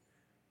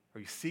 Are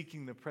you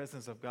seeking the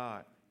presence of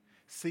God?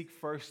 Seek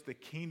first the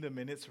kingdom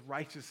and its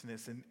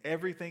righteousness, and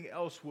everything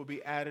else will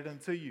be added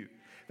unto you.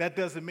 That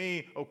doesn't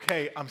mean,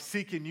 okay, I'm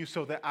seeking you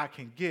so that I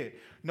can get.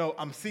 No,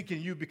 I'm seeking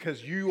you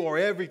because you are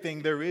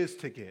everything there is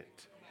to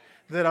get.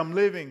 That I'm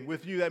living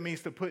with you. That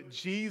means to put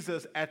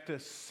Jesus at the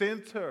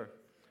center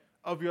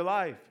of your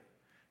life.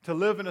 To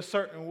live in a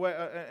certain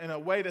way, in a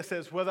way that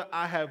says, whether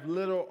I have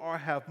little or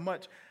have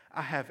much,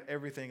 I have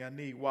everything I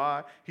need.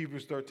 Why?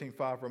 Hebrews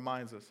 13:5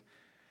 reminds us,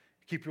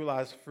 keep your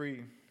lives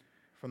free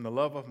from the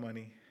love of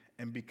money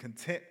and be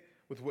content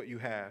with what you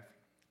have.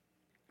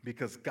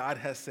 Because God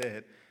has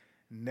said,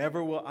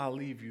 never will I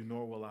leave you,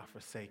 nor will I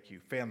forsake you.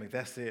 Family,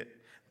 that's it.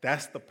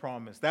 That's the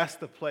promise. That's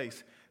the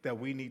place that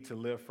we need to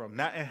live from.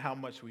 Not in how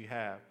much we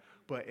have,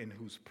 but in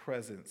whose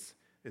presence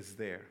is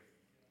there.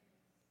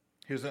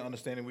 Here's an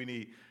understanding we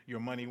need. Your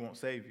money won't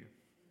save you.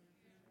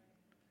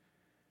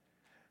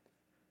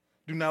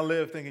 Do not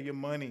live thinking your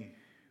money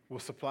will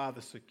supply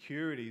the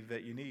security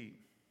that you need.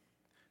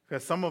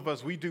 Because some of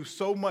us, we do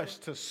so much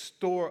to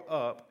store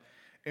up.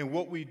 And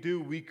what we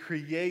do, we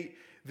create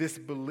this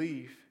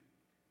belief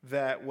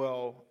that,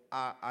 well,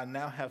 I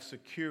now have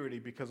security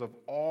because of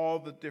all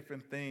the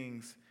different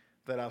things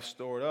that I've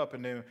stored up.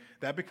 And then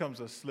that becomes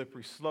a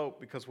slippery slope,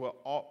 because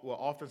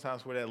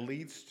oftentimes what that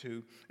leads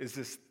to is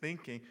this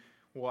thinking,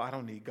 well, I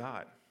don't need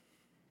God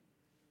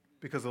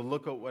because of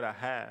look at what I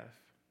have.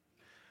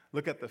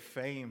 Look at the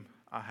fame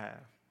I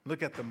have.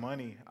 Look at the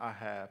money I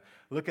have.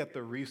 Look at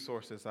the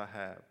resources I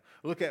have.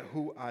 Look at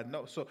who I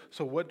know.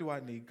 So what do I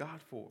need God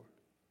for?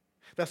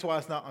 That's why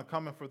it's not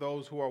uncommon for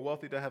those who are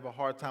wealthy to have a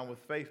hard time with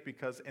faith,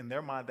 because in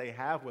their mind they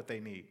have what they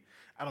need.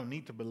 I don't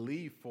need to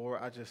believe for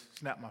it. I just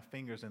snap my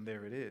fingers and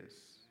there it is.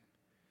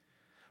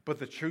 But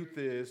the truth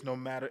is, no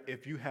matter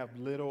if you have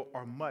little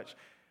or much,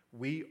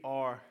 we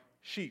are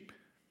sheep.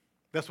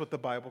 That's what the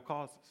Bible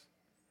calls us.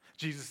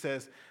 Jesus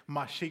says,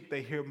 my sheep,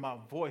 they hear my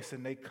voice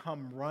and they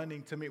come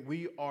running to me.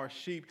 We are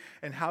sheep.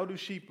 And how do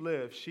sheep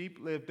live? Sheep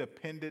live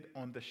dependent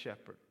on the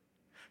shepherd.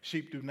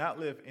 Sheep do not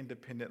live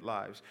independent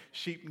lives.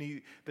 Sheep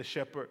need the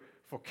shepherd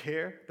for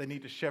care. They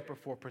need the shepherd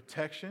for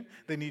protection.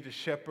 They need the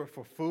shepherd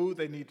for food.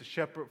 They need the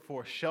shepherd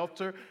for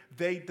shelter.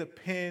 They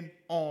depend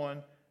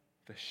on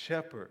the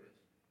shepherd.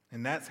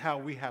 And that's how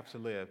we have to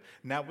live.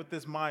 Not with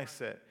this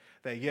mindset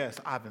that, yes,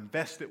 I've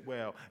invested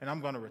well and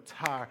I'm going to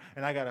retire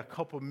and I got a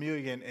couple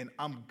million and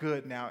I'm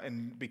good now.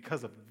 And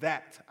because of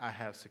that, I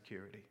have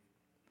security.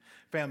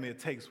 Family, it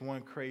takes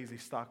one crazy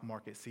stock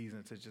market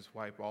season to just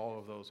wipe all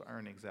of those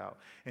earnings out.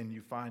 And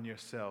you find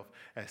yourself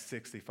at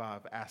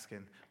 65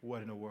 asking,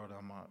 what in the world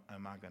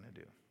am I going to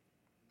do?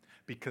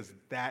 Because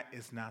that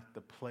is not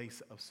the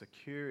place of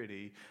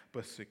security,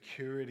 but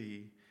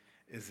security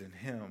is in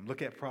him.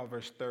 Look at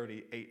Proverbs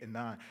 30:8 and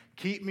 9.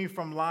 Keep me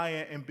from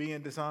lying and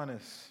being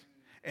dishonest.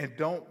 And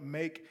don't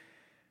make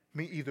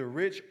me either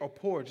rich or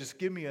poor. Just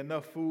give me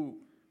enough food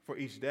for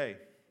each day.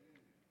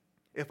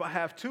 If I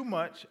have too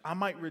much, I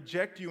might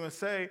reject you and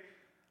say,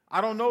 I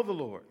don't know the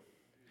Lord.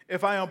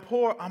 If I am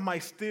poor, I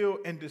might steal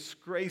and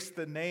disgrace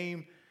the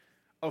name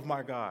of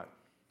my God.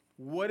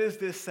 What is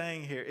this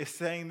saying here? It's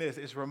saying this.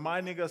 It's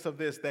reminding us of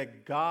this,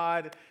 that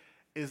God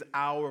is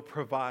our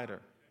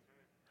provider.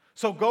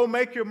 So go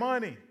make your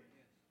money.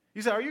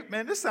 You say,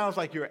 man, this sounds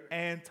like you're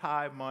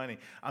anti-money.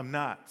 I'm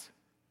not.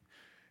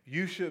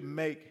 You should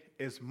make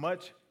as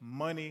much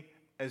money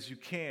as you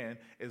can,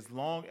 as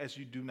long as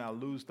you do not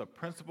lose the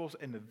principles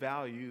and the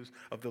values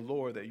of the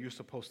Lord that you're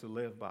supposed to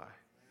live by.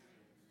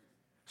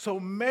 So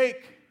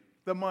make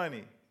the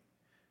money.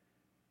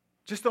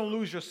 Just don't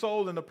lose your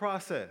soul in the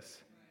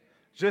process.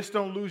 Just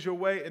don't lose your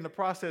way in the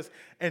process.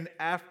 And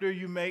after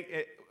you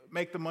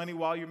make the money,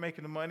 while you're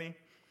making the money,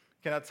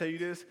 can I tell you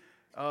this?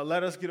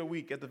 Let us get a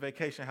week at the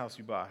vacation house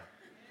you buy.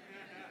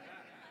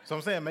 So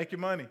I'm saying, make your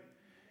money.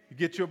 You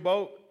get your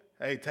boat.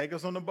 Hey, take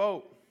us on the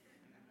boat.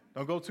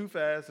 Don't go too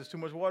fast. There's too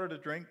much water to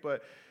drink,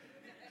 but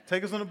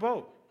take us on the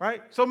boat,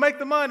 right? So make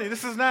the money.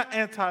 This is not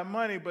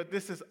anti-money, but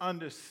this is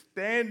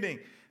understanding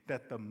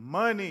that the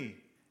money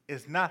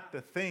is not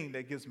the thing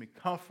that gives me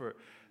comfort,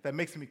 that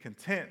makes me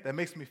content, that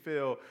makes me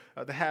feel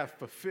to have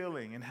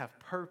fulfilling and have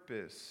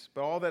purpose.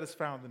 But all that is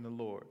found in the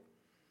Lord.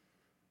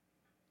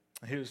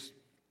 Here's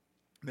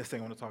this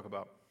thing I want to talk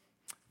about.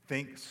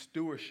 Think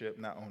stewardship,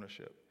 not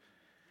ownership.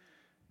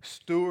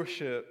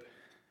 Stewardship,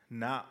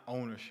 not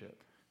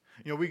ownership.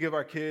 You know, we give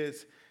our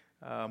kids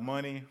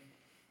money,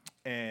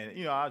 and,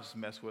 you know, I'll just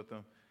mess with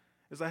them.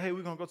 It's like, hey,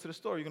 we're going to go to the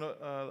store. You're going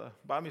to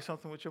buy me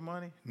something with your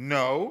money?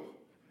 No.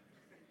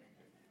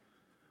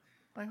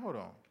 Like, hold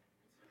on.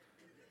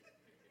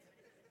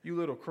 You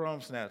little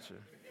crumb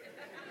snatcher.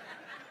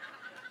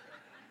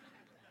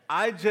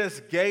 I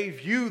just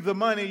gave you the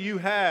money you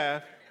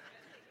have,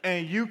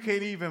 and you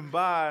can't even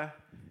buy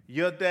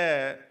your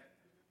dad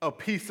a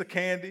piece of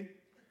candy.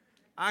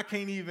 I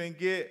can't even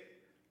get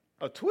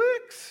a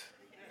Twix.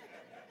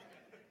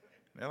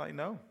 They're like,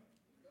 no.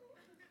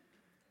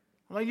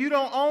 I'm like, you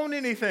don't own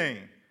anything.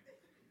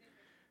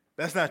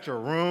 That's not your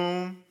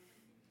room.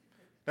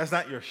 That's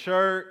not your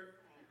shirt.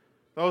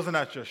 Those are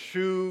not your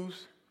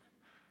shoes.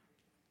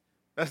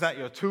 That's not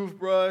your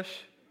toothbrush.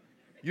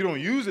 You don't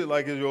use it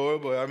like it's yours,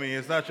 but I mean,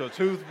 it's not your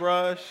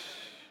toothbrush.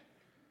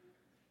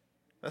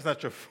 That's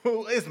not your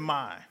food. It's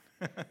mine.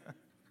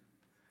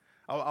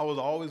 I was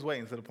always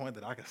waiting to the point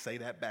that I could say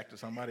that back to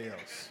somebody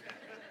else.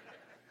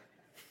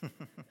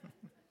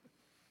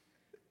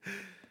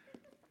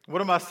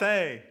 What am I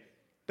saying?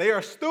 They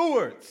are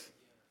stewards.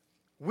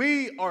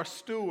 We are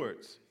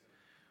stewards.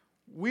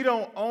 We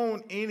don't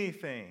own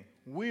anything.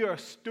 We are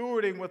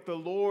stewarding what the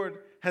Lord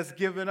has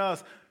given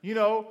us. You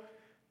know,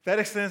 that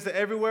extends to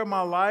everywhere.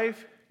 My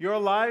life, your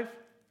life,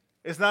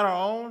 is not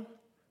our own.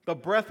 The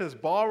breath is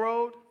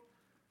borrowed.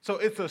 So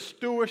it's a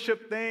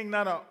stewardship thing,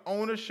 not an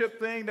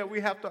ownership thing that we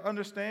have to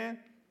understand.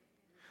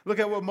 Look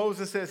at what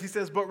Moses says. He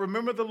says, but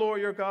remember the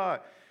Lord your God,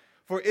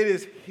 for it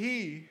is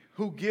he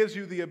who gives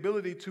you the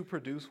ability to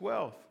produce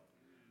wealth,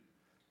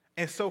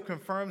 and so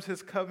confirms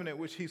his covenant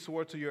which he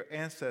swore to your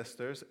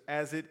ancestors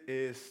as it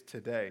is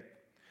today.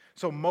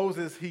 So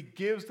Moses, he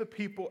gives the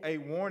people a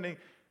warning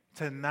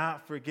to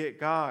not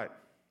forget God,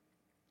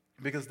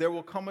 because there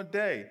will come a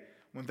day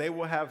when they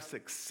will have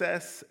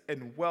success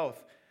and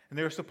wealth, and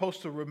they're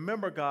supposed to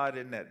remember God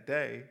in that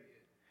day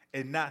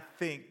and not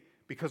think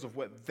because of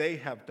what they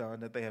have done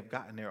that they have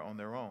gotten there on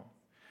their own.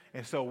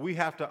 And so we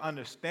have to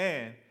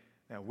understand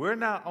that we're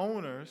not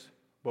owners,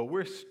 but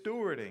we're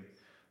stewarding.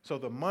 So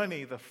the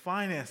money, the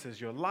finances,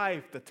 your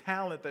life, the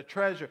talent, the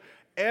treasure,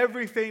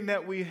 everything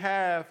that we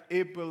have,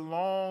 it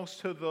belongs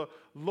to the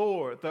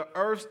Lord. The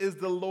earth is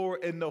the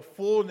Lord and the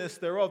fullness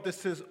thereof.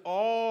 This is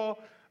all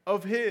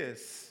of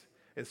his.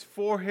 It's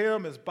for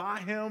him, it's by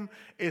him,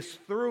 it's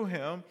through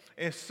him.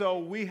 And so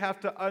we have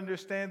to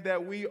understand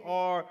that we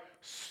are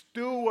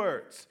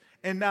stewards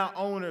and not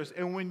owners.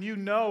 And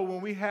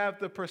when we have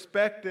the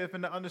perspective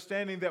and the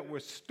understanding that we're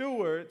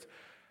stewards,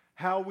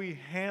 how we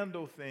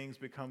handle things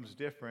becomes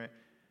different,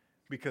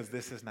 because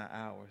this is not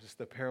ours. It's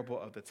the parable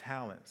of the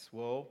talents.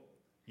 Well,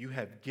 you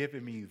have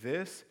given me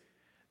this,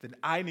 then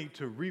I need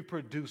to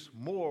reproduce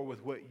more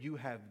with what you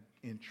have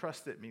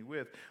entrusted me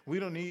with. We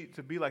don't need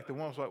to be like the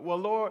ones like, well,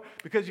 Lord,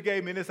 because you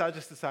gave me this, I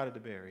just decided to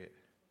bury it.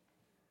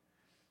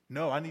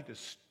 No, I need to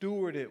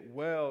steward it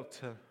well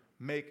to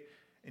make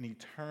an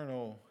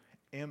eternal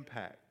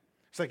impact.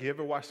 It's like, you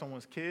ever watch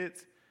someone's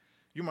kids?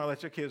 You might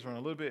let your kids run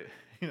a little bit,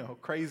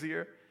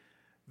 crazier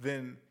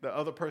than the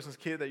other person's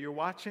kid that you're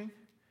watching,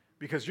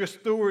 because you're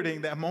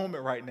stewarding that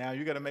moment right now.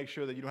 You got to make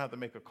sure that you don't have to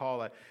make a call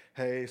like,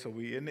 hey, so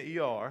we in the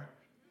ER.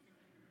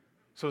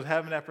 So it's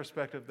having that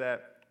perspective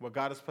that what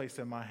God has placed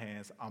in my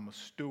hands, I'm a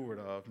steward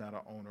of, not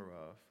an owner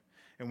of.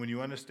 And when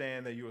you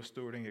understand that you are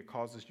stewarding, it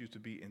causes you to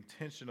be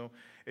intentional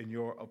in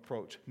your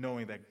approach,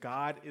 knowing that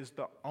God is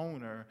the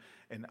owner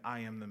and I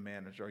am the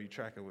manager. Are you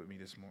tracking with me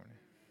this morning?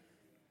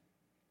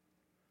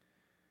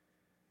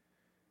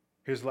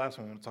 Here's the last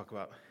one I want to talk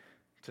about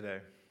today,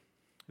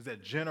 is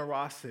that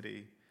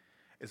generosity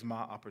is my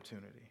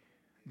opportunity.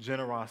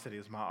 Generosity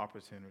is my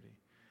opportunity.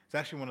 It's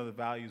actually one of the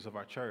values of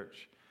our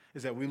church,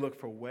 is that we look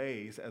for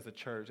ways as a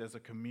church, as a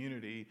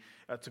community,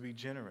 to be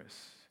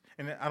generous.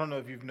 And I don't know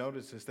if you've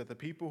noticed this, that the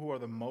people who are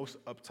the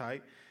most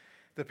uptight,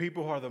 the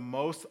people who are the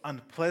most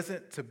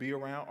unpleasant to be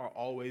around are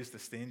always the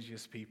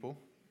stingiest people.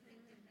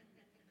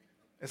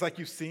 It's like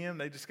you see them,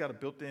 they just got a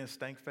built-in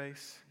stank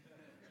face.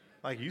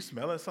 Like, you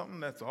smelling something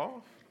that's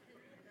off?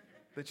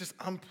 They're just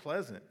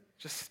unpleasant,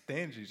 just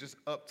stingy, just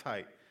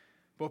uptight.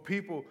 But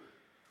people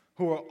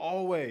who are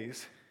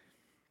always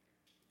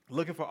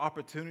looking for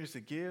opportunities to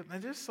give, they're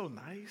just so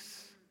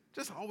nice,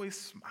 just always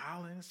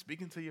smiling,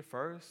 speaking to you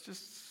first,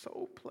 just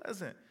so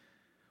pleasant.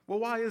 Well,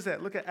 why is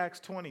that? Look at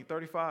Acts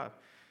 20:35.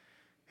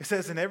 It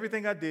says, in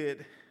everything I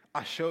did,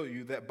 I show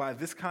you that by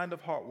this kind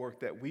of hard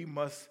work that we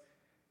must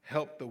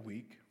help the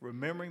weak,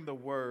 remembering the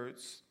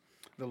words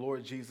the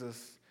Lord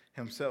Jesus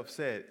himself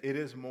said, it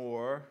is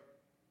more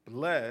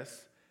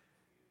blessed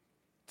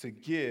to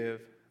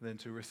give than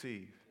to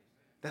receive.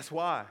 That's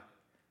why.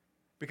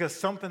 Because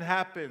something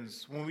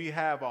happens when we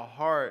have a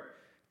heart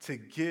to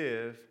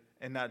give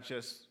and not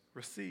just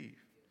receive.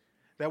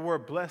 That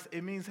word blessed,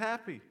 it means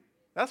happy.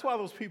 That's why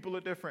those people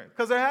are different,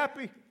 because they're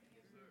happy.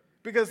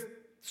 Because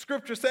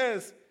Scripture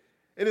says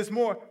it is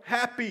more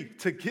happy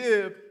to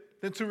give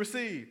than to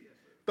receive.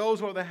 Those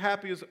who are the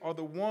happiest are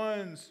the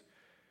ones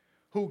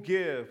who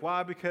give.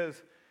 Why?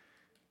 Because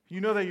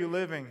you know that you're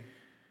living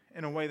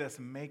in a way that's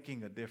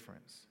making a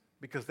difference.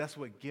 Because that's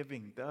what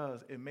giving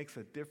does. It makes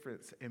a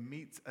difference. It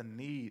meets a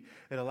need.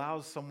 It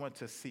allows someone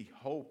to see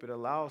hope. It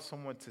allows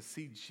someone to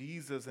see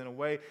Jesus in a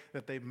way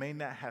that they may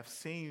not have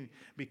seen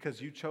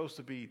because you chose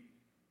to be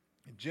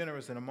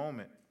generous in a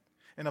moment.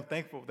 And I'm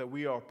thankful that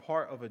we are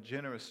part of a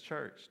generous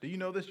church. Do you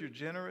know this? You're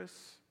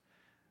generous.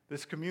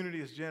 This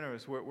community is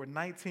generous. We're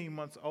 19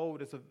 months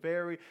old.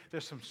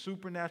 There's some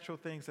supernatural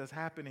things that's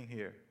happening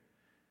here.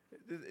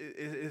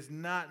 It's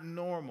not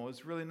normal.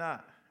 It's really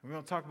not. We're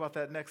going to talk about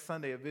that next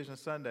Sunday at Vision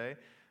Sunday.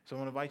 So I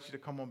want to invite you to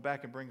come on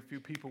back and bring a few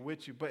people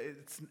with you. But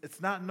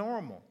it's not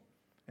normal.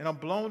 And I'm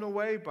blown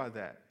away by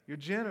that. You're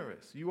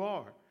generous. You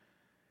are.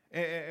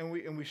 And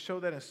we show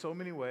that in so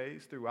many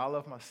ways through I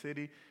Love My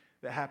City.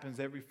 That happens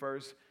every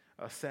first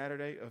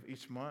Saturday of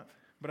each month.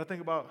 But I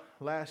think about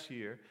last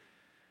year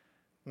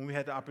when we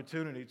had the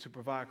opportunity to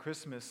provide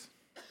Christmas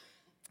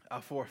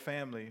for a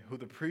family who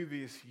the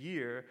previous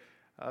year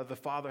the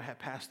father had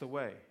passed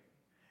away.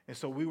 And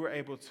so we were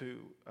able to,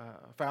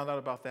 found out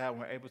about that, and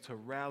we were able to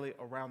rally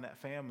around that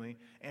family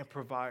and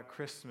provide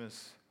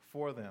Christmas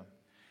for them.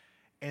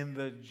 And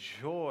the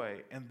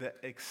joy and the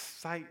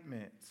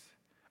excitement,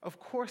 of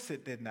course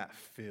it did not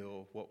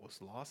fill what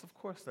was lost, of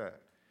course not.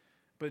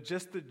 But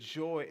just the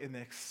joy and the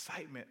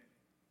excitement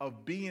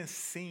of being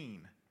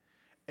seen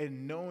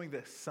and knowing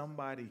that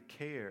somebody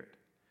cared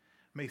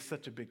made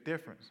such a big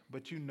difference.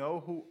 But you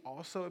know who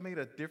also it made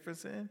a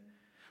difference in?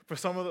 For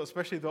some of those,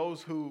 especially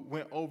those who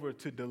went over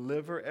to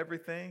deliver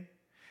everything,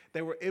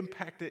 they were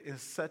impacted in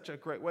such a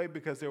great way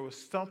because there was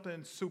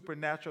something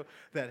supernatural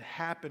that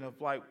happened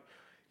of like,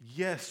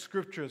 yes,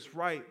 Scripture is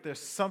right. There's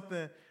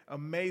something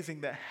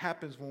amazing that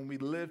happens when we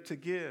live to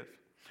give.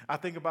 I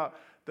think about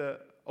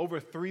the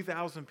over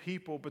 3,000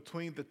 people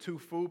between the two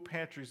food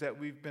pantries that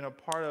we've been a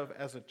part of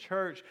as a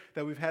church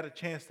that we've had a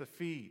chance to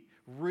feed.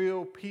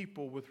 Real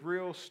people with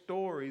real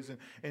stories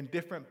and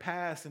different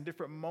pasts and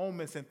different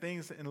moments and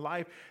things in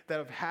life that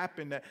have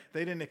happened that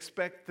they didn't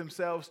expect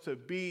themselves to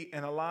be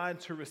in a line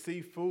to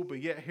receive food,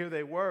 but yet here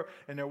they were,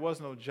 and there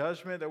was no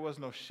judgment, there was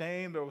no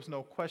shame, there was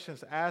no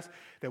questions asked,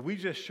 that we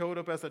just showed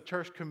up as a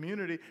church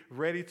community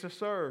ready to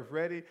serve,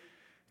 ready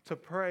to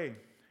pray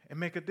and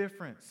make a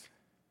difference.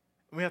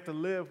 We have to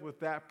live with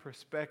that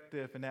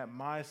perspective and that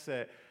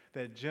mindset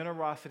that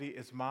generosity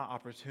is my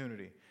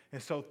opportunity.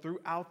 And so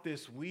throughout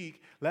this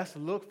week, let's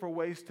look for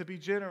ways to be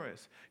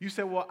generous. You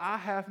say, well, I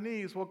have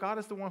needs. Well, God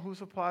is the one who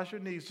supplies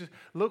your needs. Just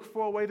look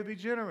for a way to be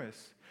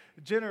generous.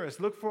 Generous.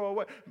 Look for a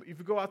way. If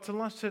you go out to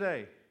lunch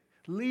today,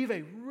 leave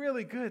a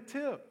really good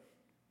tip.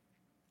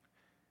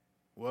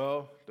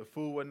 Well, the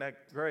food wasn't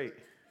that great.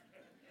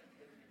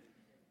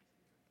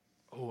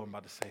 Oh, I'm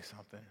about to say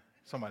something.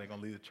 Somebody going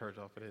to leave the church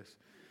off of this.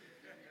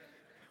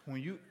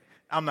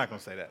 I'm not going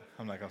to say that.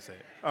 I'm not going to say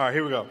it. All right,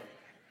 here we go.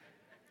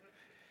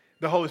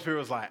 The Holy Spirit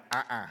was like,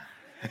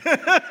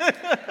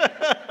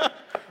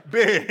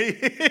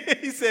 Big.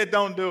 He said,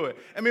 don't do it.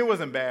 I mean, it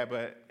wasn't bad,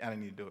 but I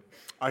didn't need to do it.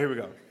 All right, here we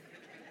go.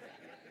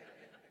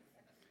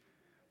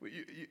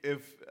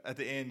 If at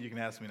the end you can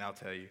ask me and I'll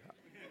tell you.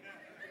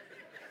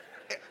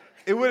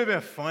 It would have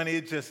been funny.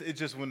 It just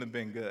wouldn't have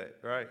been good,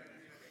 right?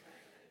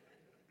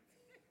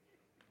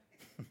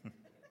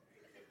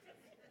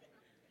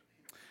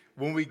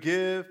 When we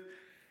give,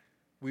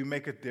 we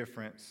make a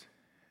difference.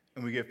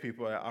 And we give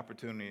people an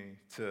opportunity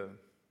to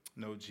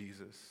know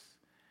Jesus.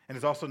 And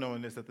it's also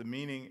knowing this, that the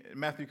meaning,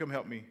 Matthew, come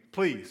help me.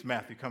 Please,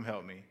 Matthew, come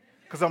help me.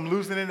 Because I'm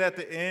losing it at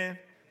the end,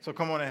 so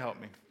come on and help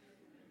me.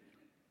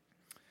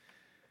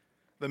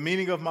 The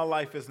meaning of my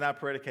life is not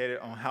predicated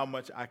on how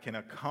much I can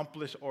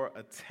accomplish or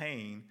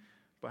attain,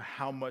 but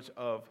how much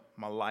of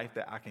my life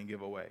that I can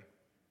give away.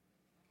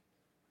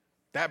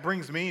 That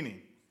brings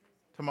meaning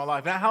to my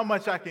life. Not how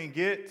much I can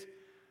get,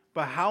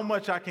 but how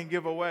much I can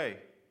give away.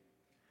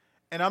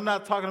 And I'm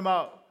not talking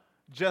about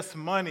just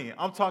money.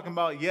 I'm talking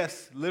about,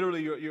 yes,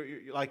 literally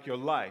your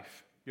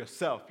life,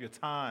 yourself, your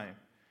time,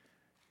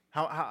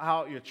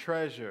 how your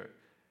treasure,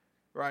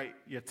 right,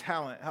 your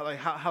talent.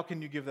 How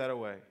can you give that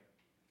away?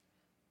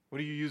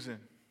 What are you using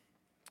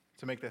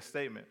to make that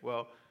statement?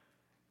 Well,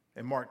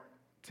 in Mark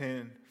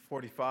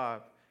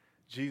 10:45,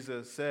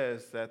 Jesus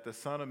says that the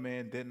Son of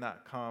Man did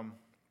not come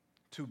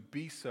to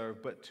be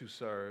served, but to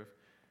serve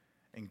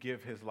and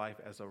give his life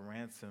as a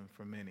ransom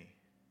for many.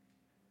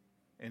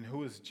 And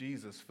who is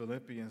Jesus?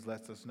 Philippians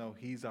lets us know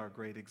he's our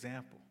great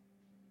example.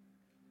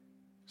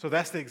 So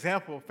that's the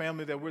example,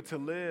 family, that we're to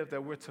live,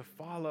 that we're to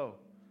follow.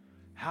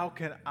 How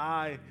can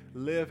I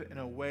live in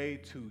a way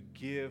to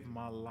give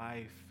my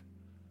life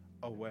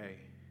away?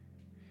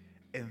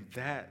 And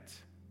that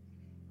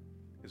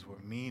is where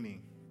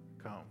meaning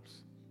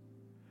comes.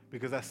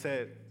 Because I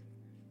said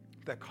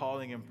that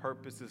calling and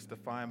purpose is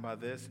defined by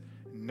this: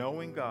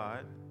 knowing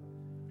God,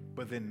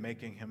 but then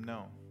making him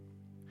known.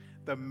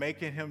 The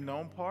making him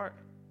known part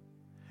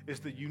is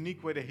the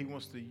unique way that he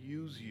wants to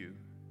use you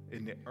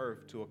in the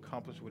earth to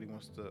accomplish what he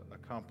wants to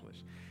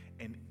accomplish.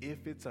 And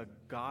if it's a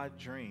God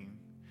dream,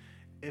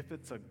 if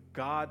it's a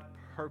God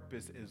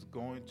purpose, is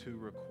going to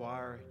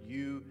require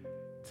you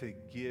to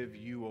give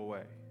you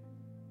away.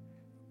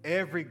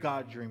 Every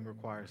God dream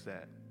requires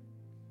that.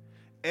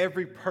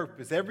 Every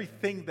purpose,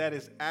 everything that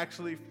is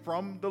actually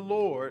from the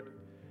Lord,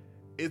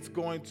 it's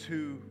going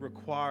to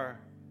require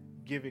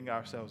giving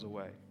ourselves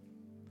away.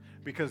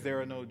 Because there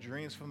are no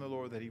dreams from the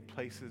Lord that he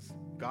places,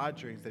 God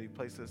dreams that he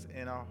places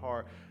in our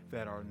heart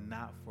that are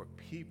not for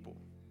people.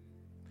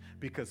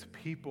 Because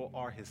people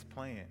are his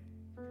plan.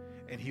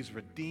 And he's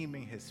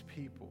redeeming his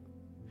people.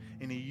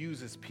 And he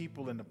uses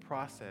people in the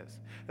process.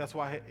 That's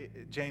why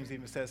James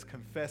even says,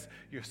 confess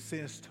your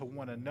sins to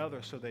one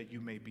another so that you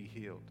may be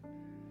healed.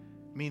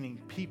 Meaning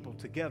people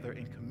together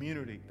in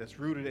community that's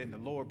rooted in the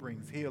Lord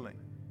brings healing.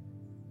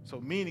 So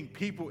meaning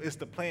people is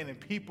the plan, and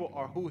people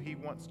are who he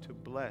wants to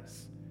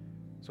bless.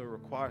 So it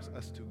requires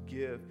us to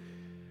give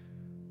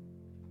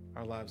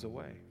our lives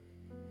away.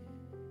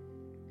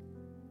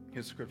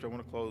 Here's the scripture I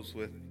want to close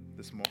with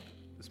this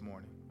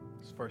morning.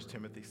 It's 1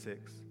 Timothy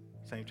 6,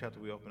 same chapter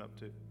we open up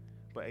to,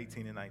 but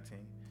 18 and 19.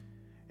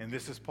 And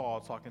this is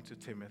Paul talking to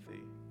Timothy,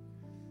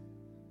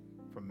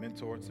 from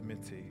mentor to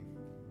mentee.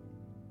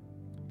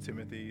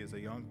 Timothy is a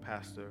young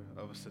pastor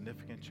of a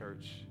significant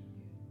church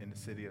in the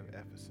city of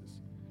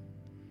Ephesus.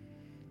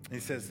 He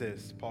says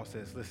this, Paul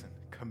says, listen,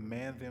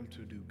 command them to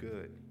do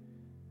good,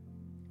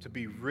 to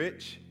be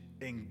rich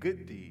in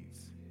good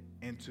deeds,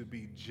 and to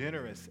be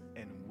generous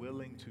and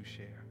willing to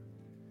share.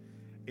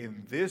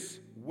 In this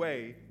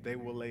way, they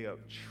will lay up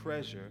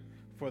treasure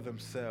for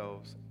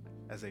themselves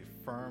as a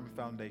firm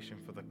foundation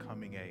for the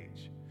coming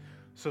age,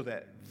 so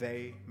that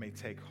they may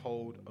take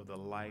hold of the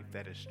life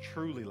that is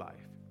truly life.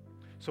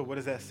 So what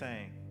is that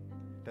saying?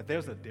 That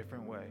there's a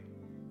different way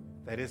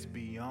that is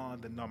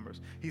beyond the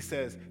numbers. He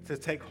says to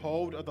take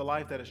hold of the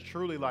life that is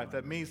truly life.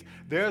 That means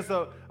there's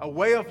a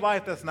way of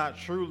life that's not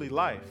truly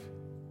life.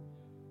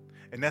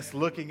 And that's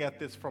looking at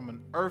this from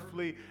an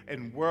earthly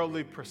and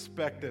worldly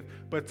perspective.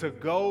 But to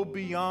go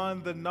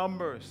beyond the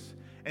numbers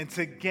and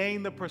to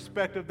gain the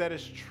perspective that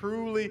is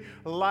truly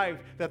life,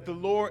 that the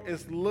Lord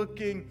is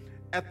looking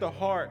at the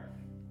heart,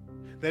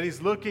 that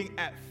he's looking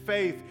at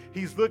faith,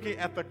 he's looking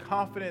at the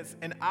confidence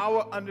and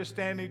our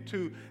understanding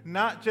to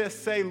not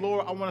just say,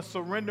 Lord, I want to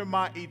surrender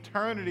my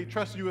eternity,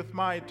 trust you with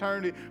my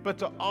eternity, but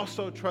to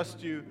also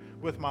trust you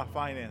with my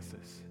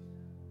finances.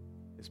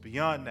 It's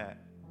beyond that.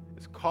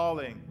 It's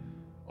calling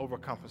over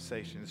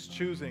compensation. It's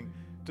choosing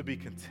to be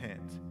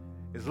content.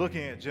 It's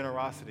looking at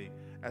generosity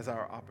as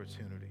our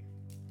opportunity.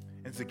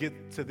 And to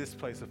get to this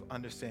place of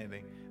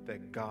understanding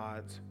that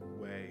God's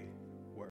way